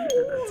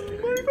 Oh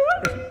my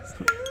God.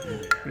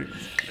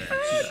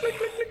 Click,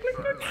 click, click,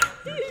 click,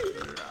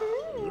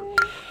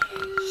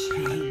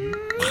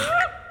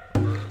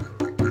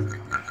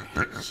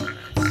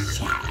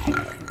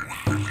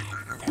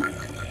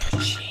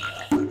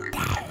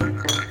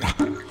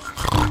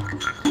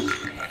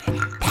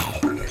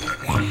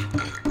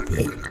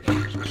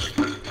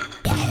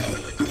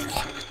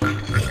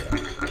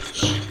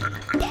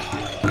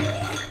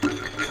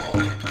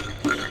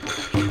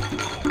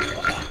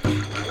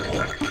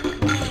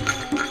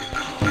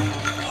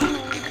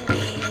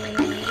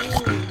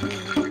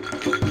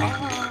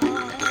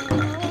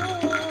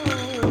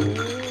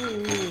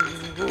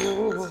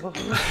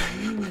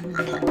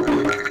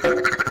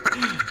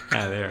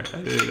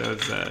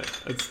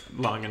 That's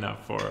long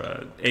enough for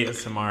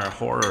ASMR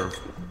horror,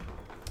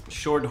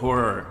 short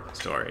horror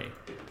story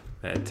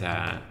that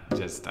I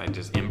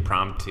just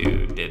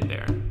impromptu did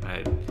there.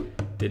 I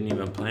didn't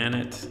even plan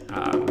it.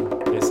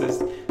 This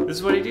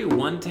is what I do.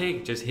 One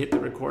take, just hit the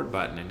record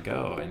button and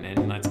go, and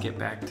then let's get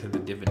back to the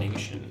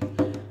divination.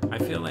 I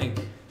feel like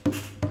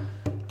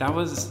I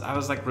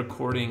was like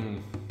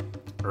recording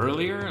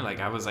earlier, like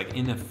I was like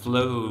in a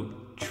flow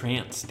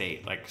trance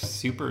state, like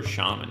super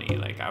shamany,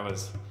 like I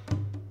was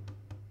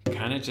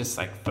kind of just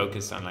like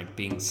focused on like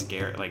being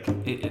scared, like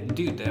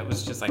dude, that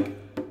was just like,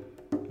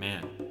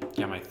 man,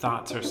 yeah, my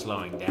thoughts are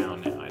slowing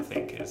down now, I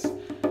think is.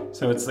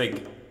 So it's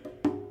like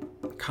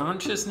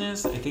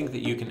consciousness, I think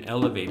that you can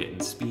elevate it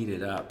and speed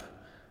it up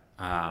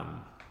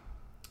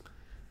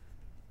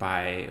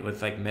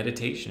with like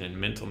meditation and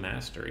mental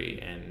mastery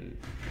and,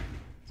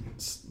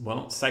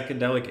 well,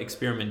 psychedelic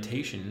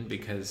experimentation,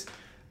 because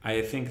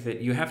I think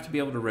that you have to be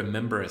able to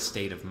remember a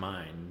state of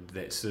mind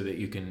so that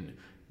you can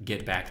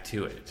get back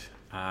to it.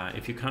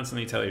 If you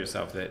constantly tell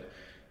yourself that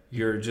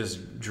you're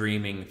just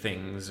dreaming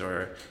things,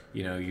 or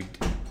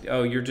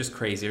you're just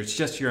crazy, or it's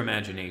just your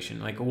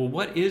imagination. Like, well,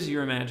 what is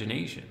your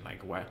imagination?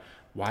 Like, why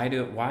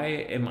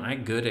am I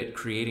good at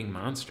creating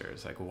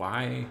monsters? Like,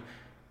 why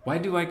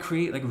do I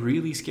create like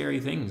really scary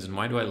things, and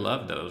why do I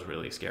love those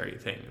really scary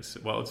things?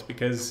 Well, it's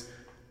because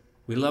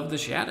we love the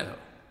shadow.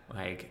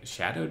 Like,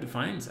 shadow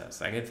defines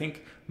us. Like, I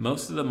think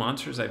most of the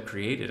monsters I've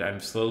created, I'm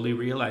slowly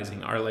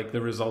realizing are like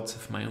the results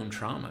of my own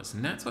traumas.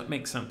 And that's what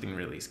makes something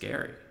really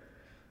scary.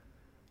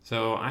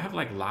 So I have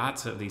like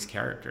lots of these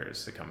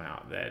characters to come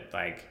out that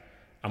like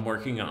I'm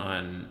working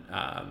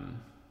on.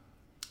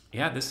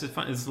 This is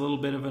fun. It's a little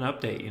bit of an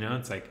update,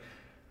 It's like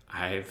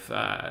I've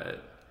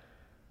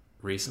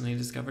recently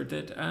discovered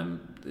that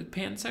I'm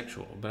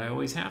pansexual, but I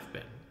always have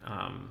been.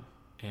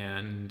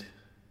 And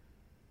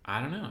I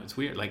don't know. It's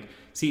weird. Like,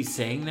 see,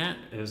 saying that,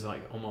 it was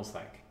like almost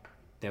like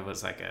there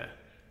was like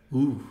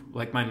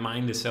like my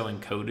mind is so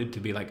encoded to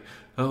be like,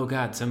 oh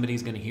God,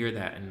 somebody's going to hear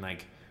that and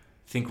like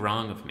think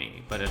wrong of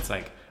me. But it's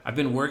like, I've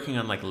been working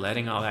on like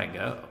letting all that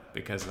go,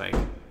 because like,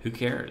 who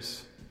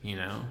cares?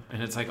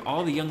 And it's like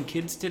all the young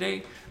kids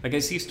today, like I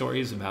see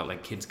stories about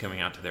like kids coming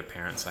out to their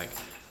parents like,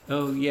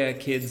 oh yeah,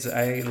 kids,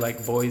 I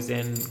like boys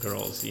and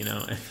girls,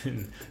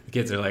 and the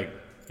kids are like,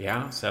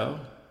 yeah, so,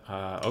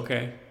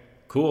 okay.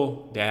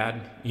 Cool,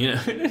 Dad.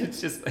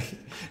 It's just like,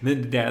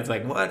 then the dad's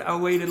like, what? I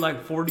waited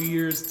like 40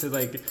 years to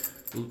like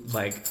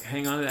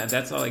hang on to that.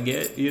 That's all I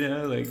get,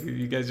 like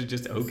you guys are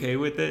just okay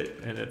with it.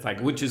 And it's like,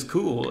 which is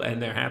cool,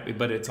 and they're happy,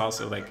 but it's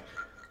also like,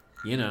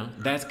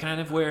 that's kind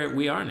of where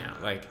we are now.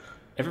 Like,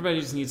 everybody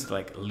just needs to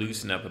like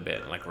loosen up a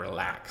bit and like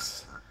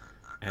relax.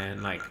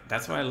 And like,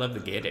 that's why I love the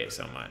gay day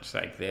so much.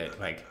 Like,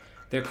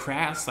 they're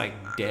crass, like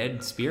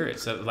dead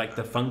spirits of like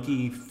the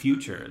funky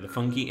future, the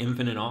funky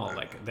infinite all.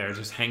 Like, they're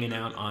just hanging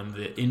out on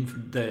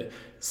the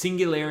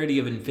singularity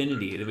of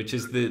infinity, which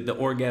is the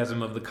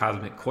orgasm of the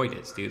cosmic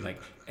coitus, dude.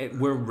 Like,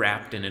 we're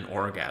wrapped in an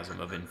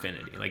orgasm of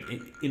infinity. Like,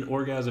 an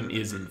orgasm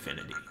is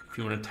infinity. If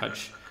you want to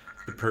touch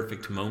the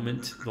perfect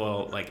moment,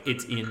 well, like,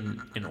 it's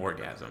in an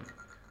orgasm.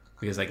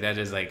 Because like that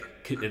is like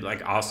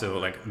also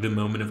like the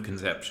moment of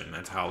conception.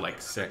 That's how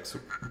like sex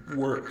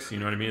works. You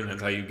know what I mean?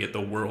 That's how you get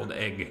the world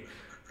egg.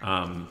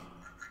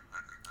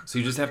 So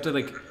you just have to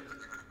like,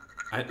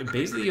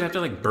 basically you have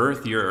to like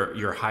birth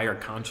your higher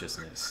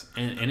consciousness,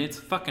 and it's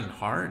fucking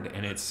hard,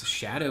 and it's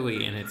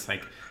shadowy, and it's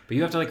like, but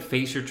you have to like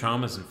face your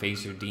traumas and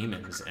face your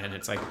demons. And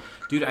it's like,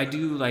 dude, I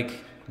do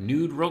like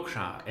nude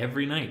roksha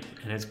every night,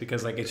 and it's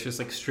because like it's just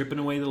like stripping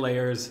away the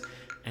layers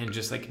and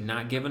just like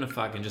not giving a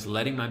fuck and just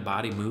letting my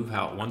body move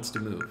how it wants to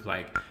move.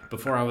 Like,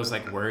 before I was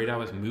like worried I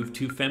was moved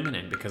too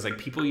feminine, because like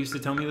people used to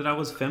tell me that I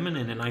was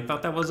feminine, and I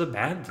thought that was a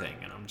bad thing.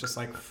 And I'm just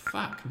like,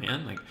 fuck,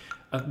 man, like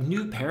a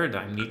new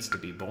paradigm needs to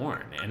be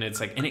born. And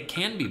it's like, and it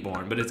can be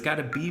born, but it's got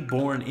to be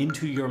born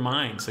into your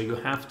mind. So you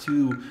have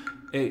to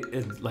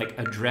like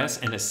address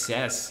and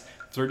assess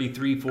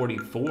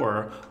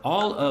 3344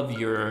 all of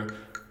your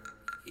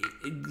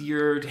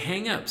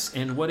hang-ups,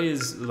 and what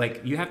is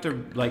like, you have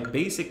to like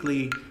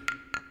basically.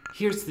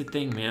 Here's the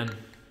thing, man.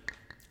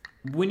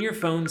 When your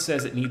phone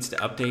says it needs to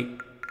update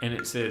and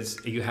it says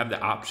you have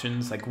the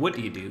options, like, what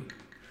do?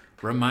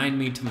 remind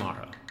me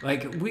tomorrow.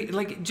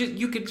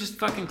 You could just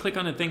fucking click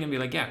on a thing and be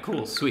like, yeah,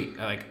 cool, sweet.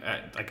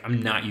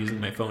 I'm not using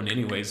my phone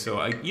anyway, so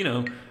I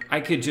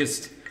could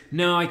just,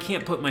 no, I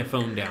can't put my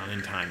phone down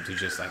in time to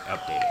just like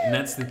update it. And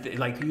that's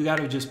you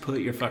gotta just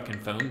put your fucking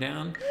phone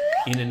down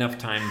in enough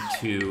time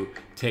to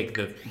take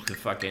the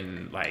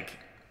fucking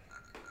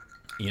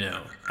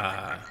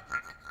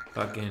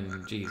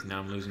geez, now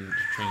I'm losing the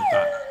train of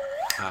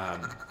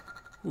thought.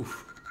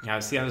 Yeah,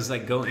 see, I was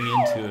like going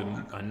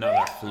into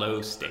another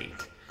flow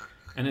state.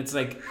 And it's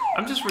like,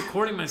 I'm just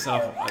recording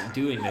myself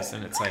doing this,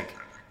 and it's like,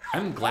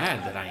 I'm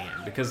glad that I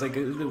am, because like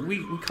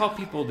we call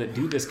people that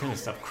do this kind of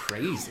stuff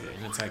crazy,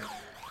 and it's like,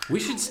 we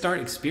should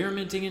start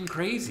experimenting in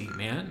crazy,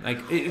 man.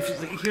 Like,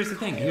 here's the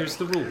thing, here's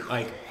the rule,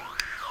 like,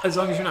 as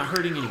long as you're not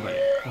hurting anybody,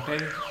 okay?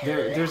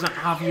 There's an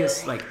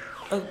obvious, like,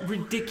 a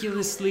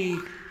ridiculously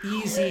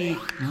easy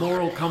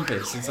moral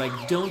compass. It's like,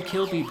 don't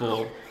kill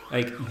people,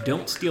 like,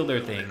 don't steal their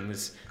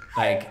things,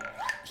 like,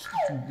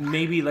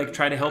 maybe like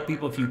try to help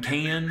people if you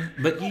can,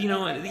 but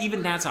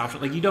even that's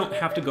optional. Like, you don't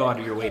have to go out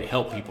of your way to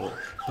help people,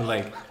 but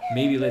like,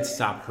 maybe let's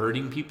stop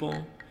hurting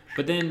people.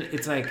 But then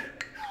it's like,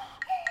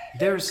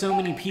 there are so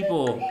many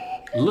people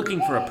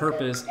looking for a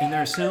purpose, and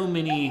there are so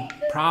many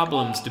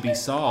problems to be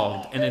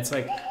solved, and it's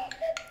like,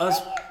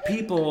 us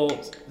people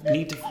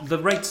the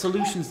right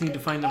solutions need to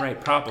find the right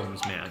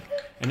problems, man.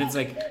 And it's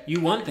like,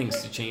 you want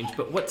things to change,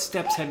 but what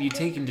steps have you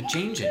taken to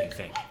change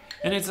anything?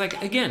 And it's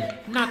like, again,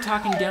 I'm not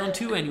talking down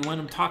to anyone,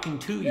 I'm talking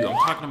to you, I'm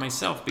talking to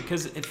myself,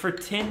 because for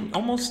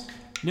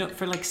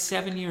like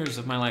 7 years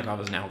of my life, I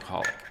was an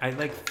alcoholic. I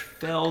like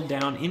fell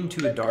down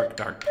into a dark,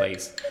 dark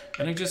place,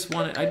 and I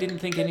didn't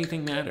think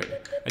anything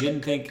mattered. I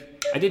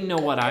didn't know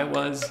what I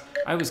was.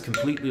 I was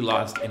completely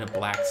lost in a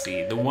black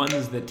sea, the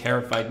ones that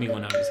terrified me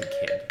when I was a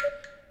kid.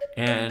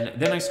 And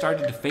then I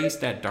started to face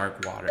that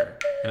dark water,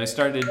 and I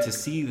started to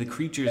see the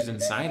creatures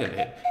inside of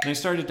it, and I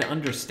started to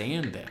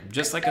understand them.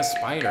 Just like a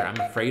spider, I'm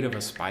afraid of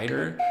a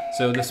spider,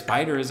 so the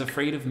spider is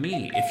afraid of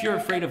me. If you're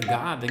afraid of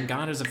God, then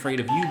God is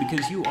afraid of you,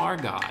 because you are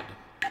God.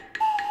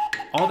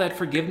 All that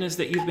forgiveness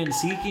that you've been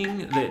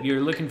seeking, that you're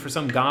looking for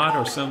some God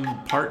or some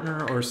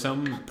partner or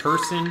some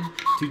person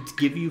to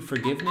give you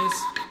forgiveness,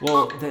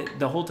 well,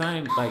 the whole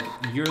time, like,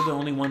 you're the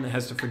only one that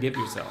has to forgive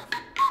yourself.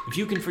 If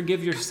you can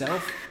forgive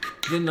yourself,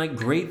 then like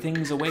great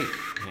things await,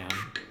 man.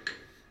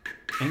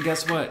 And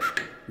guess what?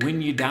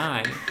 When you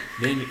die,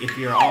 then if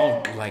you're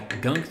all like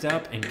gunked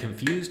up and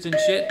confused and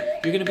shit,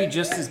 you're gonna be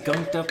just as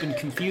gunked up and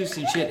confused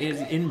and shit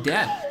as in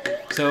death.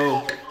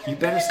 So you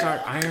better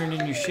start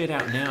ironing your shit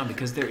out now,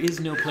 because there is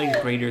no place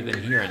greater than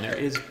here, and there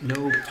is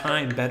no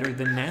time better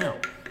than now.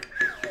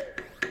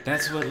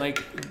 That's what like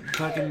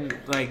fucking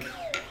like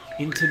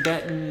in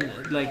Tibetan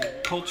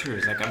like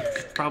cultures, like I'm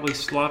probably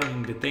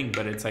slaughtering the thing,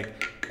 but it's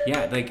like,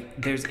 yeah, like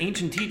there's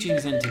ancient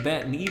teachings in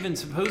Tibet, and even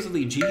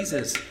supposedly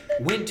Jesus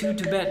went to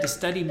Tibet to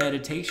study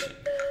meditation.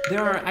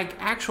 There are like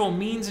actual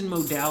means and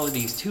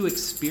modalities to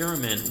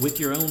experiment with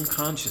your own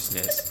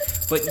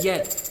consciousness, but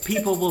yet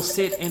people will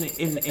sit and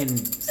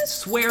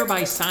swear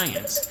by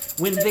science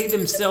when they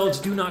themselves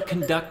do not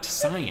conduct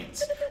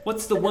science.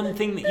 What's the one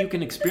thing that you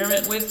can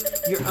experiment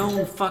with? Your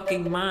own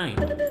fucking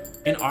mind.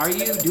 And are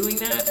you doing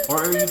that?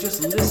 Or are you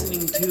just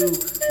listening to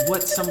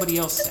what somebody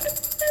else said?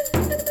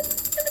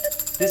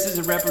 This is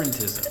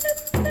irreverentism.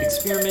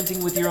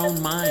 Experimenting with your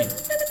own mind.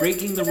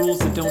 Breaking the rules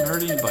that don't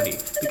hurt anybody.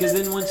 Because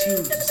then once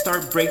you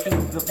start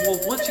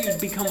once you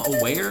become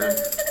aware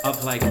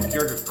of like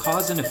your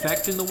cause and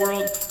effect in the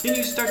world, then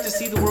you start to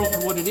see the world for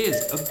what it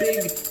is. A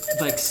big,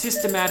 like,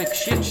 systematic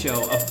shit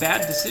show of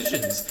bad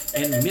decisions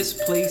and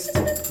misplaced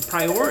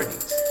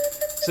priorities.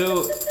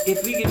 So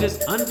if we could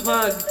just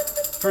unplug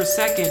for a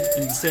second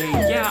and say,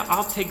 yeah,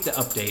 I'll take the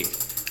update,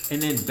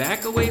 and then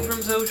back away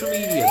from social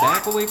media,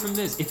 back away from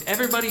this. If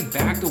everybody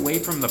backed away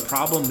from the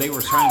problem they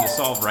were trying to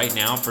solve right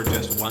now for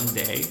just one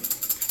day,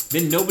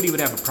 then nobody would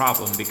have a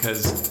problem,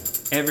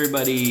 because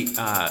everybody,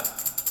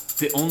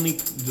 the only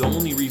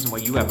reason why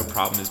you have a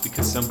problem is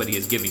because somebody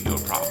is giving you a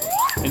problem.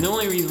 And the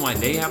only reason why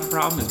they have a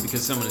problem is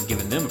because someone is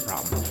giving them a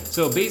problem.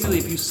 So basically,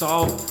 if you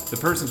solve the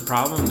person's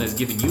problem that's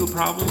giving you a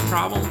problem,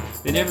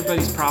 then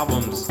everybody's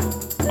problems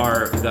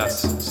are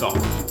thus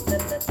solved.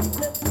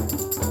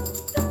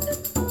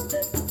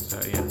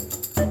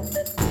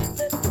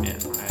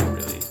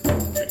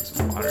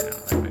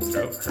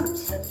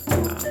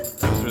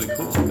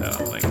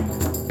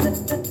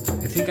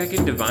 I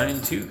can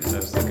divine too, because I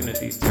was looking at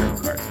these tarot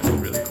cards and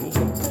it's really cool.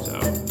 So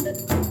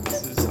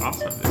this is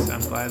awesome.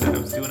 I'm glad that I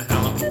was doing a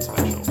Halloween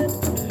special.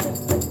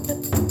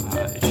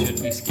 And, it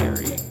should be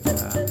scary.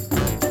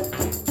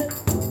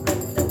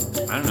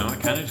 I don't know. I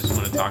kind of just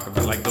want to talk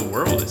about, like, the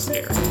world is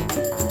scary.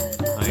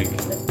 Like, I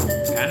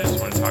kind of just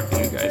want to talk to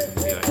you guys and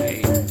be like,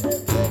 hey,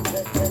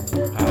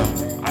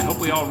 I hope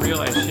we all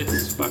realize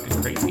shit's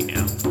fucking crazy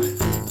now.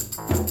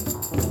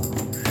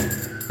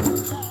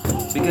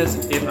 Because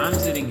if I'm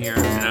sitting here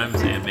and I'm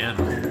saying, man,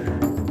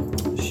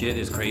 shit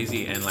is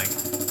crazy, and like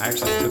I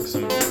actually took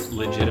some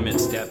legitimate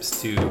steps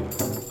to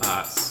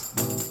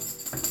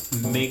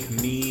make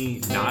me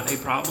not a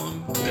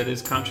problem that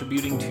is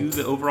contributing to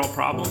the overall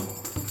problem,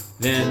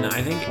 then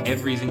I think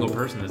every single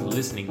person that's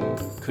listening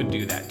could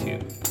do that too.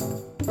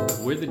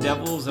 We're the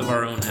devils of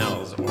our own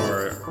hells,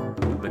 or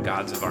the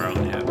gods of our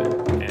own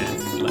heaven.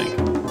 And, like,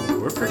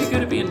 we're pretty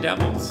good at being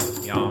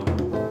devils, y'all.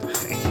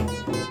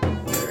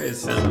 There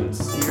is some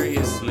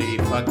seriously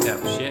fucked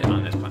up shit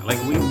on this planet.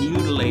 Like, we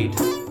mutilate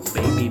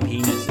baby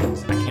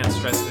penises. I can't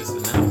stress this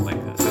enough. Like,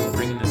 I'm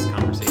bringing this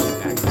conversation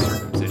back to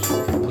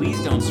circumcision.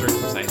 Please don't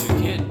circumcise your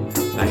kid.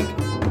 Like,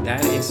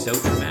 that is so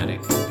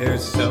traumatic.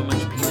 There's so much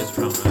penis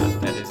trauma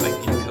that is, like,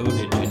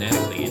 encoded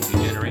genetically into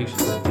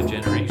generations into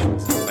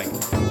generations. It's like,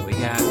 we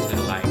got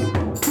to, like,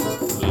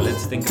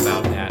 let's think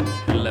about that.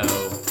 Hello.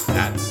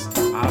 That's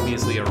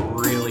obviously a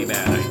really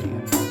bad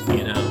idea,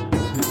 you know?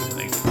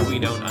 Like, we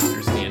don't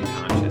understand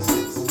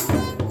consciousness.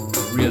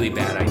 Really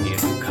bad idea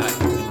to cut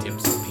the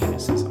tips of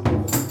penises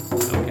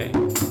off, okay?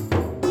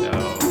 So,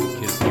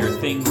 because your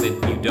thing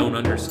that you don't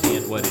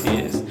understand what it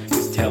is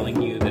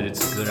telling you that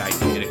it's a good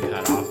idea to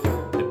cut off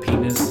the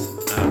penis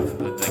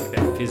of, like,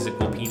 the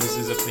physical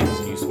penises of things,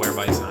 and you swear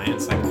by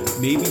science. Like,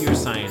 maybe your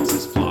science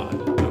is flawed,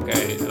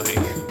 okay? Like,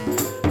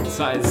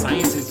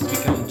 science has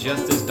become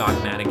just as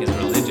dogmatic as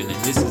religion,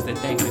 and this is the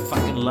thing. I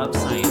fucking love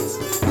science,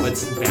 but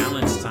it's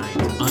balanced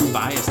science,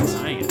 unbiased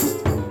science.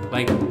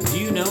 Like, do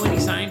you know any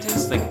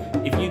scientists? Like,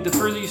 the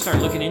further you start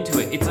looking into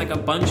it, it's like a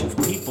bunch of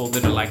people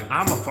that are like,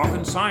 I'm a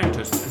fucking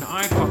scientist, and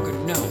I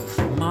fucking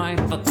know my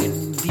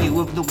fucking view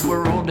of the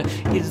world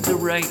is the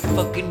right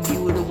fucking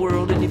view of the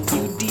world, and if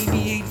you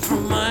deviate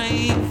from my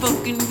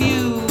fucking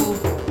view,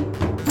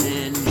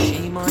 then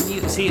shame on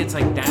you. See, it's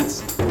like,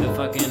 that's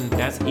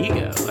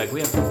ego. Like,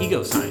 we have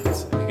ego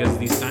science, because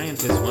these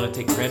scientists want to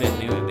take credit,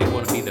 and they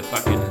want to be the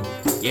fucking,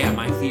 yeah,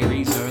 my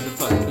theories are the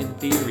fucking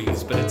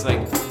theories, but it's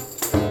like,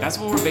 that's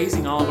what we're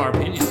basing all of our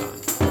opinions on.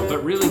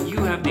 But really, you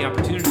have the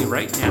opportunity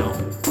right now,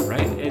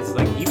 right? It's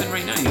like, even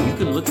right now, you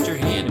can look at your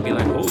hand and be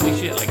like, holy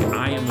shit, like,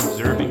 I am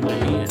observing my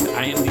hand.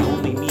 I am the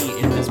only me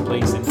in this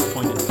place, in this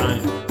point in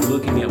time,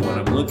 looking at what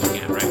I'm looking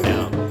at right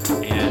now.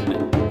 And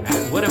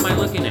what am I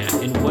looking at?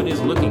 And what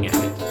is looking at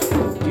it?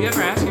 Do you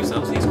ever ask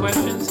yourselves these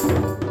questions?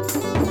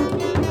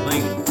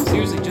 Like,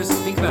 seriously, just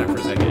think about it for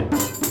a second.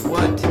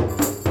 What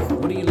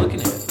are you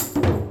looking at?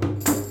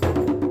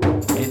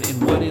 And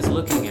what is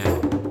looking at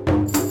it?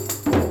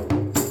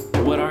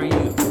 What are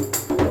you?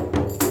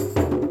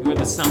 You are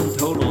the sum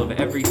total of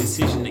every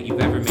decision that you've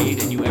ever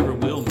made and you ever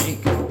will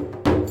make.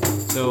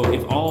 So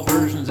if all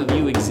versions of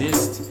you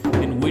exist,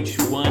 then which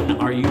one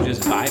are you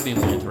just vibing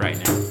with right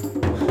now?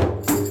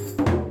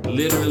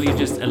 Literally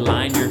just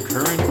align your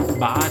current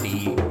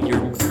body,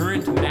 your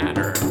current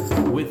matter,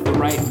 with the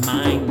right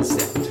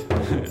mindset.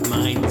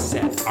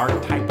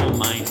 Archetypal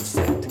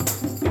mindset.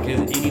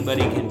 Because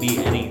anybody can be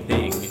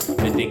anything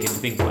that they can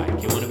think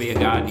like. You want to be a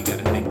god, you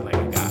gotta think like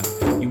a god.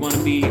 You want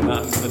to be a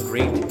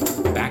great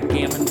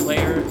backgammon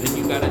player, then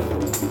you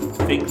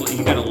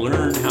gotta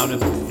learn how to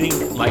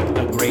think like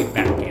a great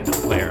backgammon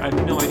player. I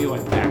have no idea why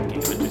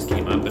backgammon just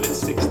came up, but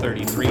it's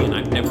 6:33 and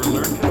I've never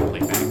learned how to play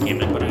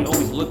backgammon, but I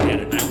always looked at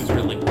it and I always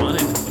really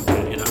wanted to look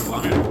at it and I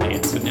wanted to play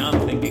it. So now I'm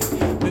thinking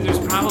that there's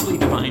probably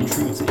divine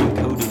truths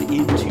encoded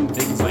into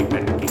things like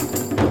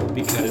backgammon,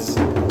 because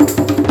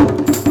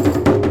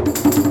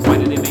why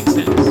do they make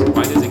sense?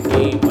 Why does a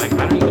game, like,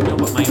 I don't even know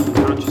what my own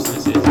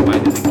consciousness is. Why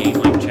does a game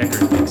like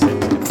checkers make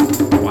sense to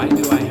me? Why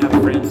do I have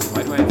friends?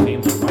 Why do I have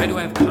family? Why do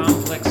I have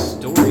complex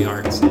story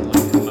arcs and,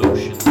 like,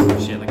 emotions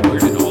and shit? Like, where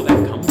did all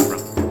that come from?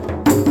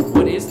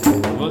 What is that?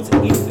 Well, it's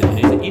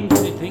infinite. It's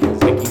infinite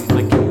things.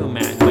 Like, can you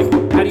imagine?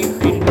 Like, how do you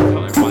create a new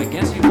color? Well, I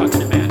guess you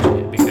fucking imagine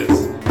it,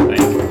 because,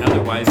 like,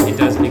 otherwise it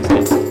doesn't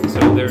exist. So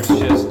there's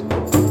just,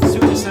 as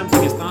soon as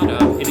something is thought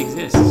of, it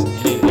exists,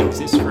 and it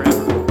exists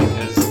forever,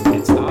 because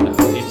it's thought of.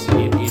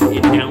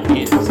 It now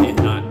is, it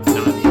not is.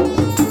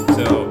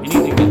 So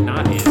anything that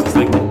not is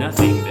like the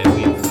nothing that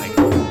we've, like,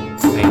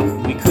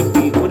 we could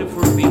be. What if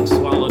we're being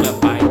swallowed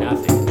up by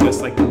nothing,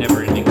 just like the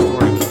never-ending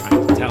story was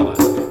trying to tell us?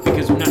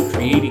 Because we're not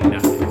creating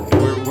nothing.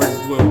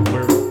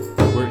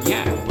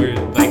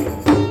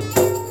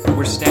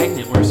 We're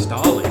stagnant. We're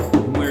stalling.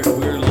 We're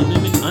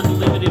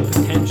unlimited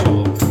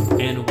potential,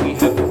 and we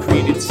have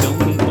created so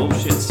many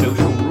bullshit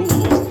social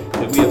rules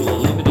that we have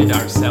limited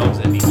ourselves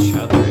and each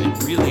other.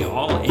 And really,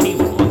 all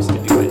anyone wants to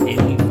do at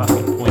any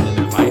fucking point in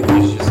their life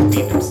is just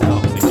be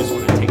themselves. They just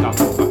want to take off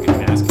the fucking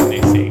mask and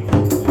they say,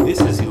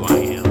 "This is who I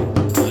am.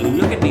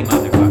 Look at me,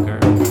 motherfucker.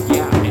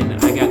 Yeah,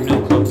 and I got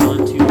no clothes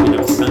on too, and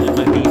I'm sunning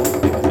my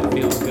beat because it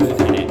feels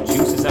good and it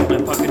juices up my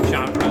fucking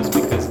chakras,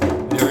 because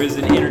there is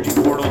an energy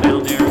portal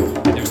down there,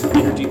 and there's an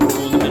energy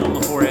portal in the middle of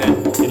my forehead.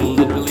 And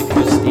literally, if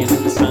you just stand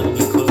in the sun and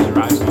you close your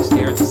eyes and you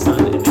stare at the sun,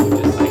 and then you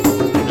just, like,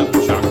 open up the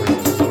chakras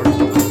and absorb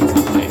some fucking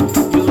sunlight,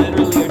 you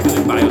literally are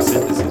doing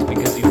biosynthesis,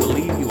 because you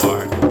believe you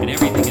are, and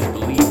everything is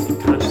belief,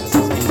 and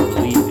consciousness is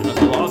belief, and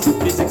the laws of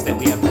physics that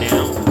we have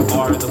now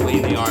are the way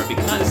they are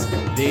because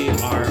they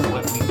are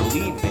what we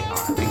believe they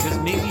are. Because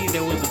maybe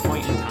there was a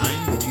point in time,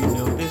 did you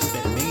know this,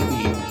 that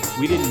maybe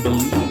we didn't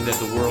believe that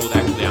the world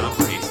actually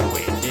operates the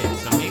way it did.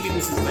 So maybe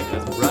this is like a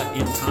rut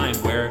in time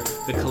where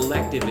the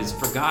collective is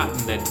forgotten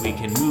that we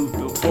can move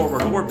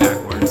forward or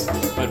backwards,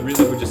 but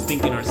really we're just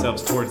thinking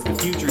ourselves towards the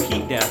future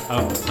heat death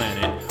of the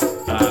planet,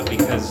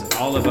 because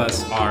all of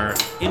us are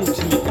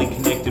intimately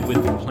connected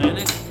with the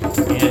planet,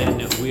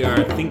 and we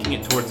are thinking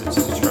it towards its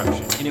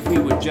destruction. And if we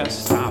would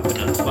just stop and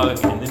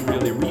unplug and then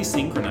really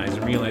resynchronize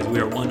and realize we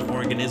are one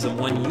organism,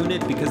 one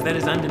unit, because that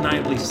is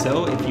undeniably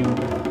so. If you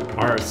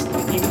are,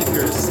 even if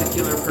you're a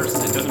secular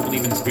person that doesn't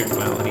believe in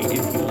spirituality,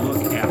 if you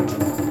look at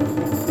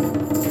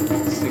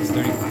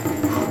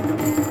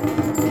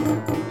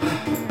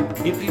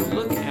 635, if you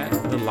look at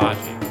the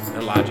logic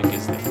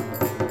is there.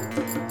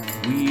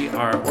 We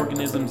are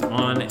organisms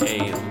on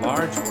a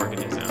large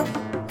organism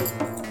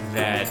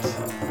that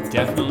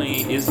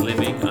definitely is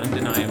living,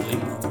 undeniably.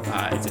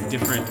 It's a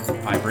different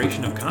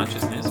vibration of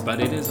consciousness, but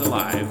it is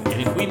alive.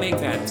 And if we make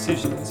bad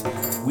decisions,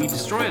 we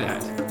destroy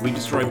that. We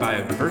destroy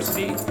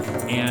biodiversity,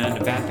 and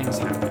bad things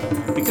happen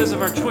because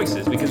of our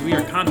choices, because we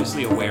are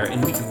consciously aware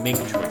and we can make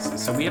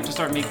choices. So we have to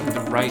start making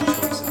the right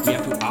choices. We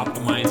have to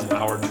optimize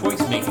our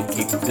choice-making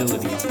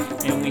capabilities,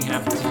 and we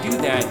have to do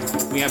that.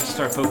 We have to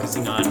start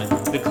focusing on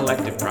the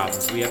collective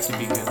problems. We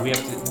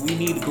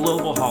need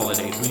global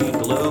holidays. We need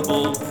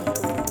global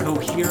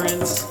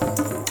coherence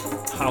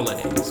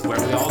holidays where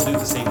we all do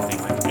the same thing.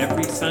 Like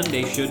every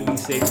Sunday should be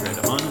sacred.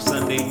 On a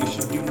Sunday, you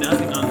should do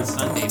nothing on the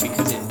Sunday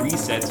because it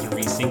resets and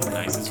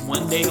resynchronizes.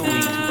 One day a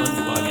week to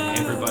unplug and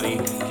everybody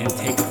can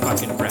take a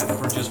fucking breath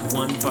for just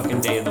one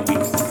fucking day of the week.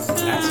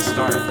 That's a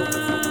start.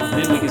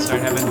 And then we can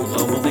start having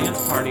global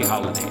dance party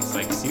holidays.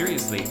 Like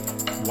seriously,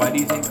 why do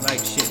you think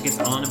like shit gets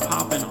on and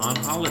popping on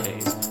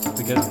holidays?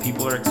 Because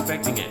people are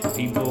expecting it.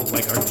 People,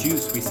 like our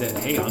juice, we said,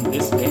 hey, on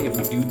this day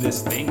we do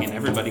this thing, and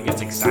everybody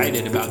gets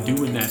excited about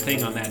doing that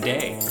thing on that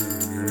day.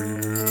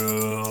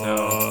 So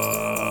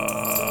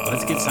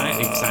let's get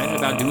excited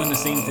about doing the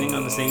same thing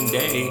on the same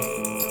day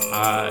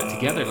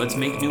together. Let's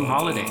make new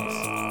holidays.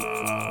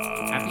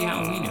 Happy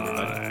Halloween,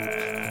 everybody.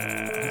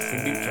 This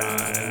has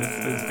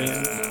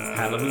been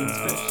Halloween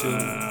special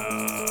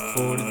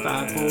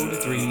 45,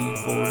 43,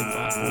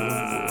 45,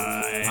 44.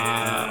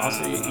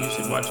 Also, you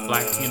should watch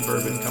Black Tea and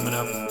Bourbon coming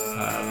up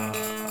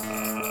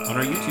on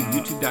our YouTube,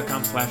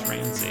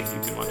 youtube.com/Ranzig. You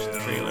can watch the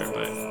trailer,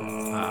 but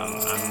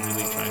I'm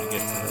really trying to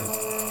get to the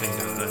thing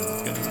that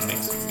I'm going to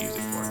make some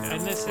music for now.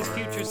 And this is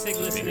Future Sig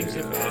listening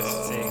to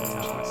Past Sig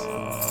Talks.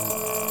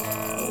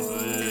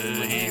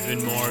 Even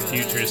more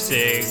Future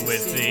Sig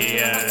with the,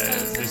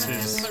 this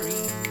is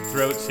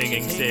throat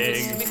singing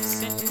Sig.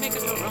 Mix it, make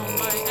it your own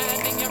by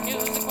adding your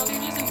music while you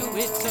listen to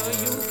it so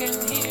you can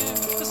hear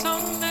the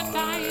song that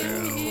I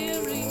am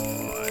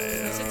hearing.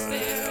 Yes, it's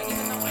there,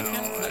 even though I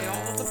can't play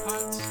all the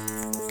parts.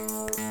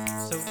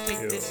 So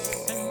take this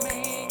and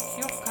make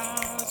your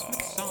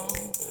cosmic song.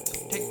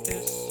 Take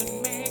this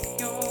and make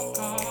your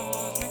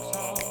cosmic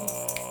song.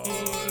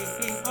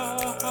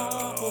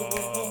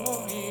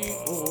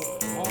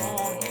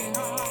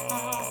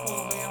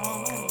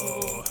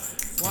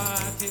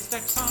 What is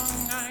that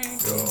song? I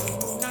do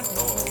not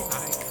know.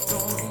 I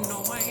don't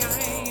know why I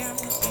am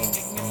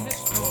singing in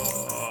this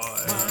tone.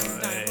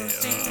 But I will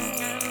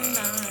sing and I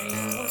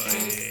will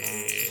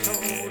shake, so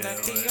that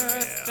the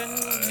earth and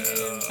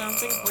give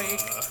something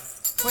quake.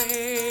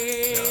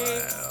 Quake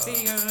the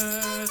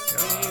earth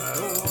with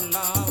your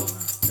love.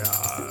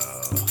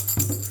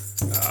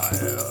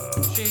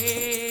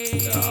 Shake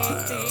the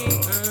earth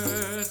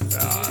with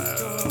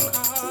your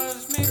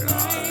cosmic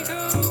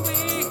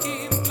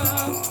microwave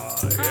love.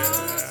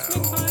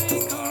 Cosmic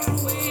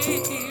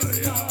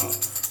microwave love.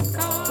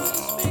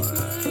 Cosmic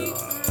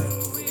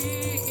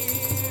microwave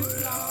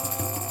love.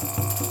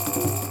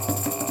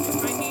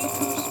 I need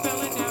to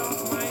spell it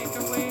out.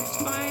 Microwaves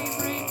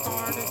vibrate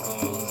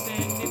particles,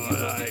 and if you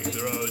look at the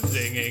Throat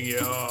singing, you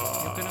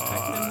can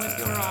affect them with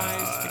your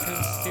eyes,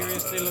 because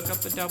seriously, look up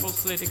the double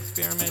slit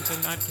experiment.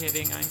 I'm not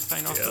kidding.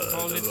 Einstein also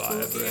called it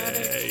spooky at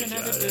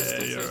infinite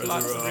distance. There's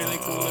lots of really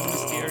cool and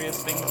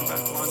mysterious things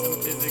about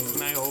quantum physics,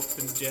 and I hope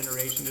the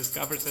generation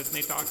discovers it and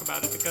they talk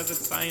about it because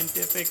it's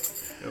scientific.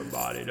 Your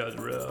body does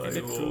really And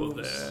it cool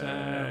proves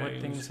things. what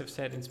things have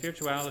said in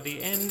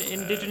spirituality and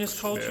indigenous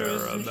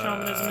cultures and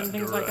shamanism and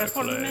things like that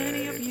for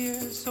many of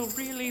years. So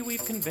really,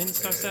 we've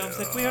convinced ourselves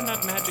that we are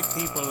not magic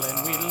people,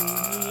 and we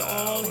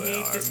all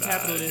hate this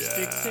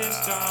capitalistic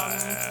system.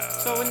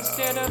 So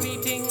instead of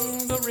eating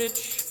the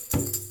rich,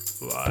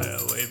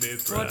 While we be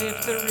what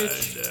if the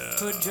rich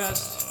could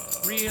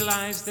just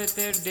realize that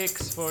they're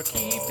dicks for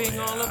keeping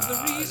all of the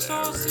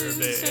resources,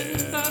 and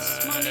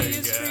thus money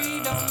is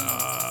freedom.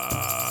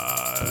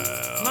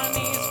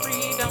 Money is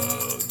freedom.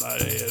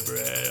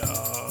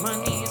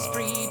 Money is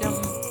freedom.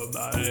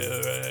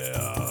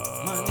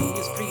 Money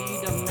is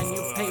freedom, and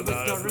you pay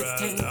with your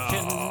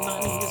attention.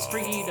 Money is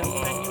freedom,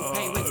 and you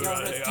pay with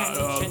your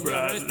attention.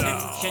 Your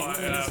attention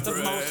is the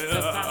most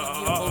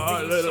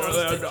valuable resource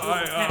that you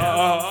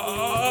have.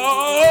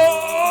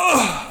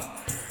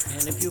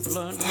 And if you've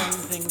learned one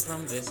thing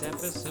from this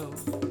episode,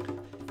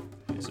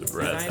 His then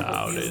breath I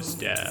out hope you is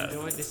death.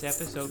 enjoyed this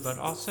episode, but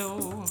also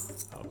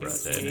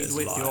breath in stayed is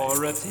with life.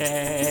 your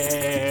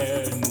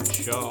attention.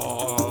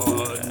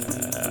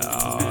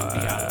 Happy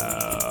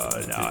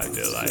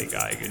feel like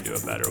I can do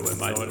it better when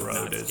my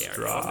throat is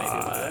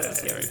dry.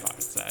 Scary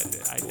Fox. I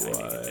think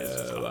it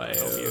is. Well, I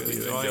hope you're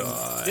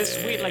enjoying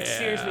this week. Like,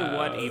 seriously,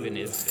 what even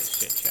is this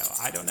shit show?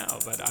 I don't know,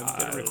 but I'm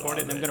going to record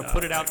it and I'm going to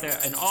put it out there,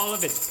 and all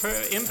of it's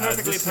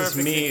imperfectly This perfect.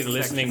 is me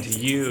listening to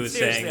you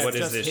Seriously, saying, what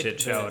I've is this just shit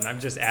hit show? the- And I've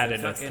just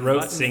added a fucking throat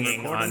button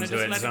singing record and onto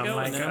just it. let So it I'm go,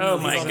 like, and then oh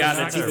I'm my leaving god, it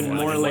that's out even there.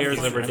 more One layers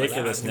more of time.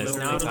 ridiculousness.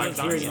 Now Now it's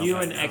hear like you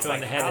and Echo in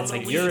the head. It's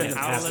like you're in the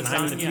past and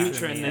I'm in the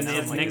future, and then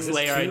the next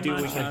layer I do,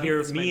 we can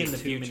hear me in the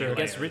future. I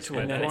guess ritual.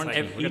 And then Corn, it's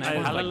like each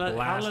one's like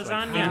blast, like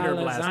lasagna. finger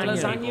blasting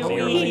Lasagna. people.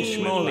 Holy Holy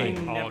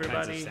schmoly.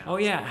 everybody. sounds. Oh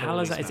yeah,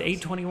 Holy it's smells.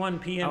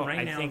 8:21 p.m. Oh, right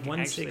I now. think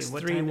actually,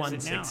 what 163, time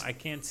is it now? 16. I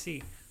can't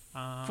see.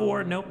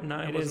 4, nope, no,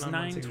 It it is is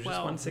 9:12,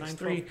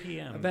 163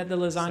 p.m. I bet the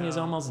lasagna's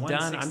So, almost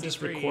done. I'm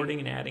just 1:63, recording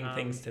and adding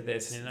things to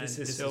this. and This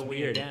this is so me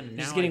weird. again.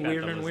 This is Now getting I bet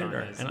weirder the and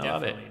weirder, lasagna is and I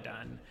love it. definitely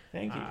done.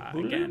 Thank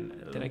you.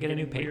 Again, Did I get a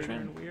new getting weirder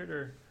patron? and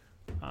weirder.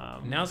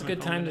 Now's a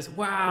good time to.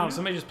 Wow,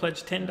 somebody just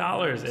pledged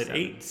 $10 at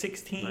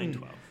 8:16.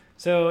 9:12.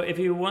 So if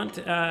you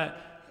want,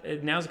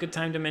 now's a good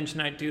time to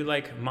mention I do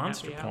like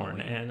monster Happy porn,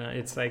 Halloween. and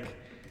it's like.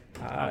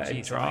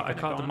 geez, I am I call it gonna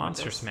the go on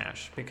Monster with this?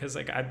 Smash because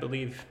like I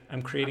believe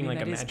I'm creating like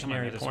that is- come on,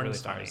 imaginary that is porn really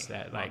stars funny.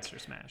 that like Monster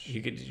Smash.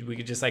 we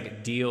could just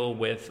like deal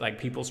with like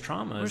people's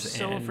traumas. We're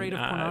so and, afraid of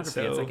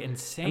pornography. It's, like, I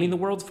insane. mean the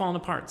world's falling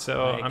apart,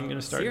 so Like, I'm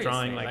gonna start seriously,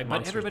 drawing like but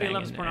monsters everybody banging,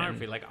 loves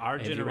pornography. and Like our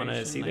if you want to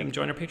generation, see them, like,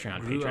 join our Patreon,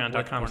 grew up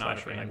with patreon.com/ransig.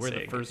 pornography. Like, we're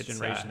the first It's,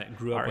 generation that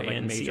grew up with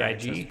like major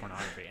access to RANCIG.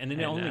 pornography, and then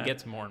it And, only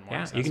gets more and more.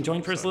 Yeah, you can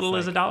join for as little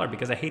as $1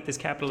 because I hate this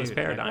capitalist Dude,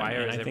 like, paradigm. why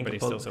and is I think everybody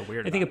still so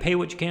weird I think a about pay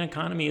what you can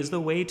economy is the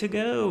way to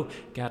go.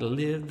 Gotta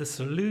live the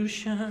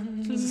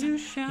solutions.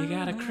 You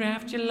gotta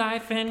craft your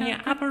life and your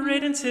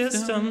operating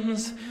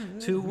systems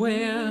to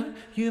where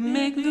you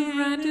make the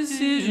right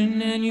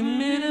decision and you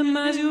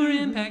minimize your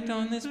impact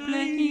on this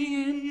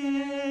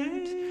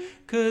planet.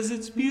 Cause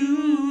it's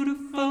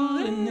beautiful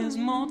and there's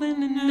more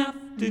than enough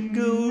to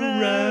go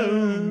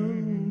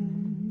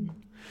around.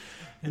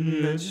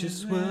 And that's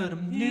just what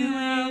I'm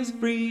doing,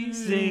 free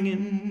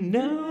singing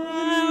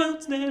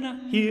notes that I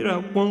hear. I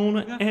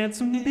wanna add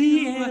some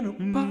piano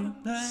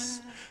parts.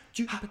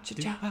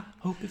 I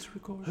hope it's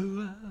recorded.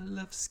 Oh, I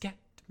love scat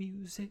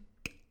music.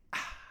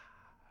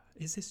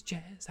 Is this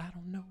jazz? I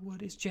don't know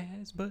what is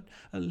jazz, but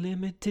a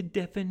limited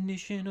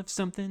definition of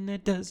something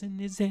that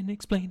doesn't is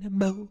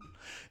inexplainable.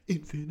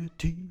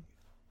 Infinity.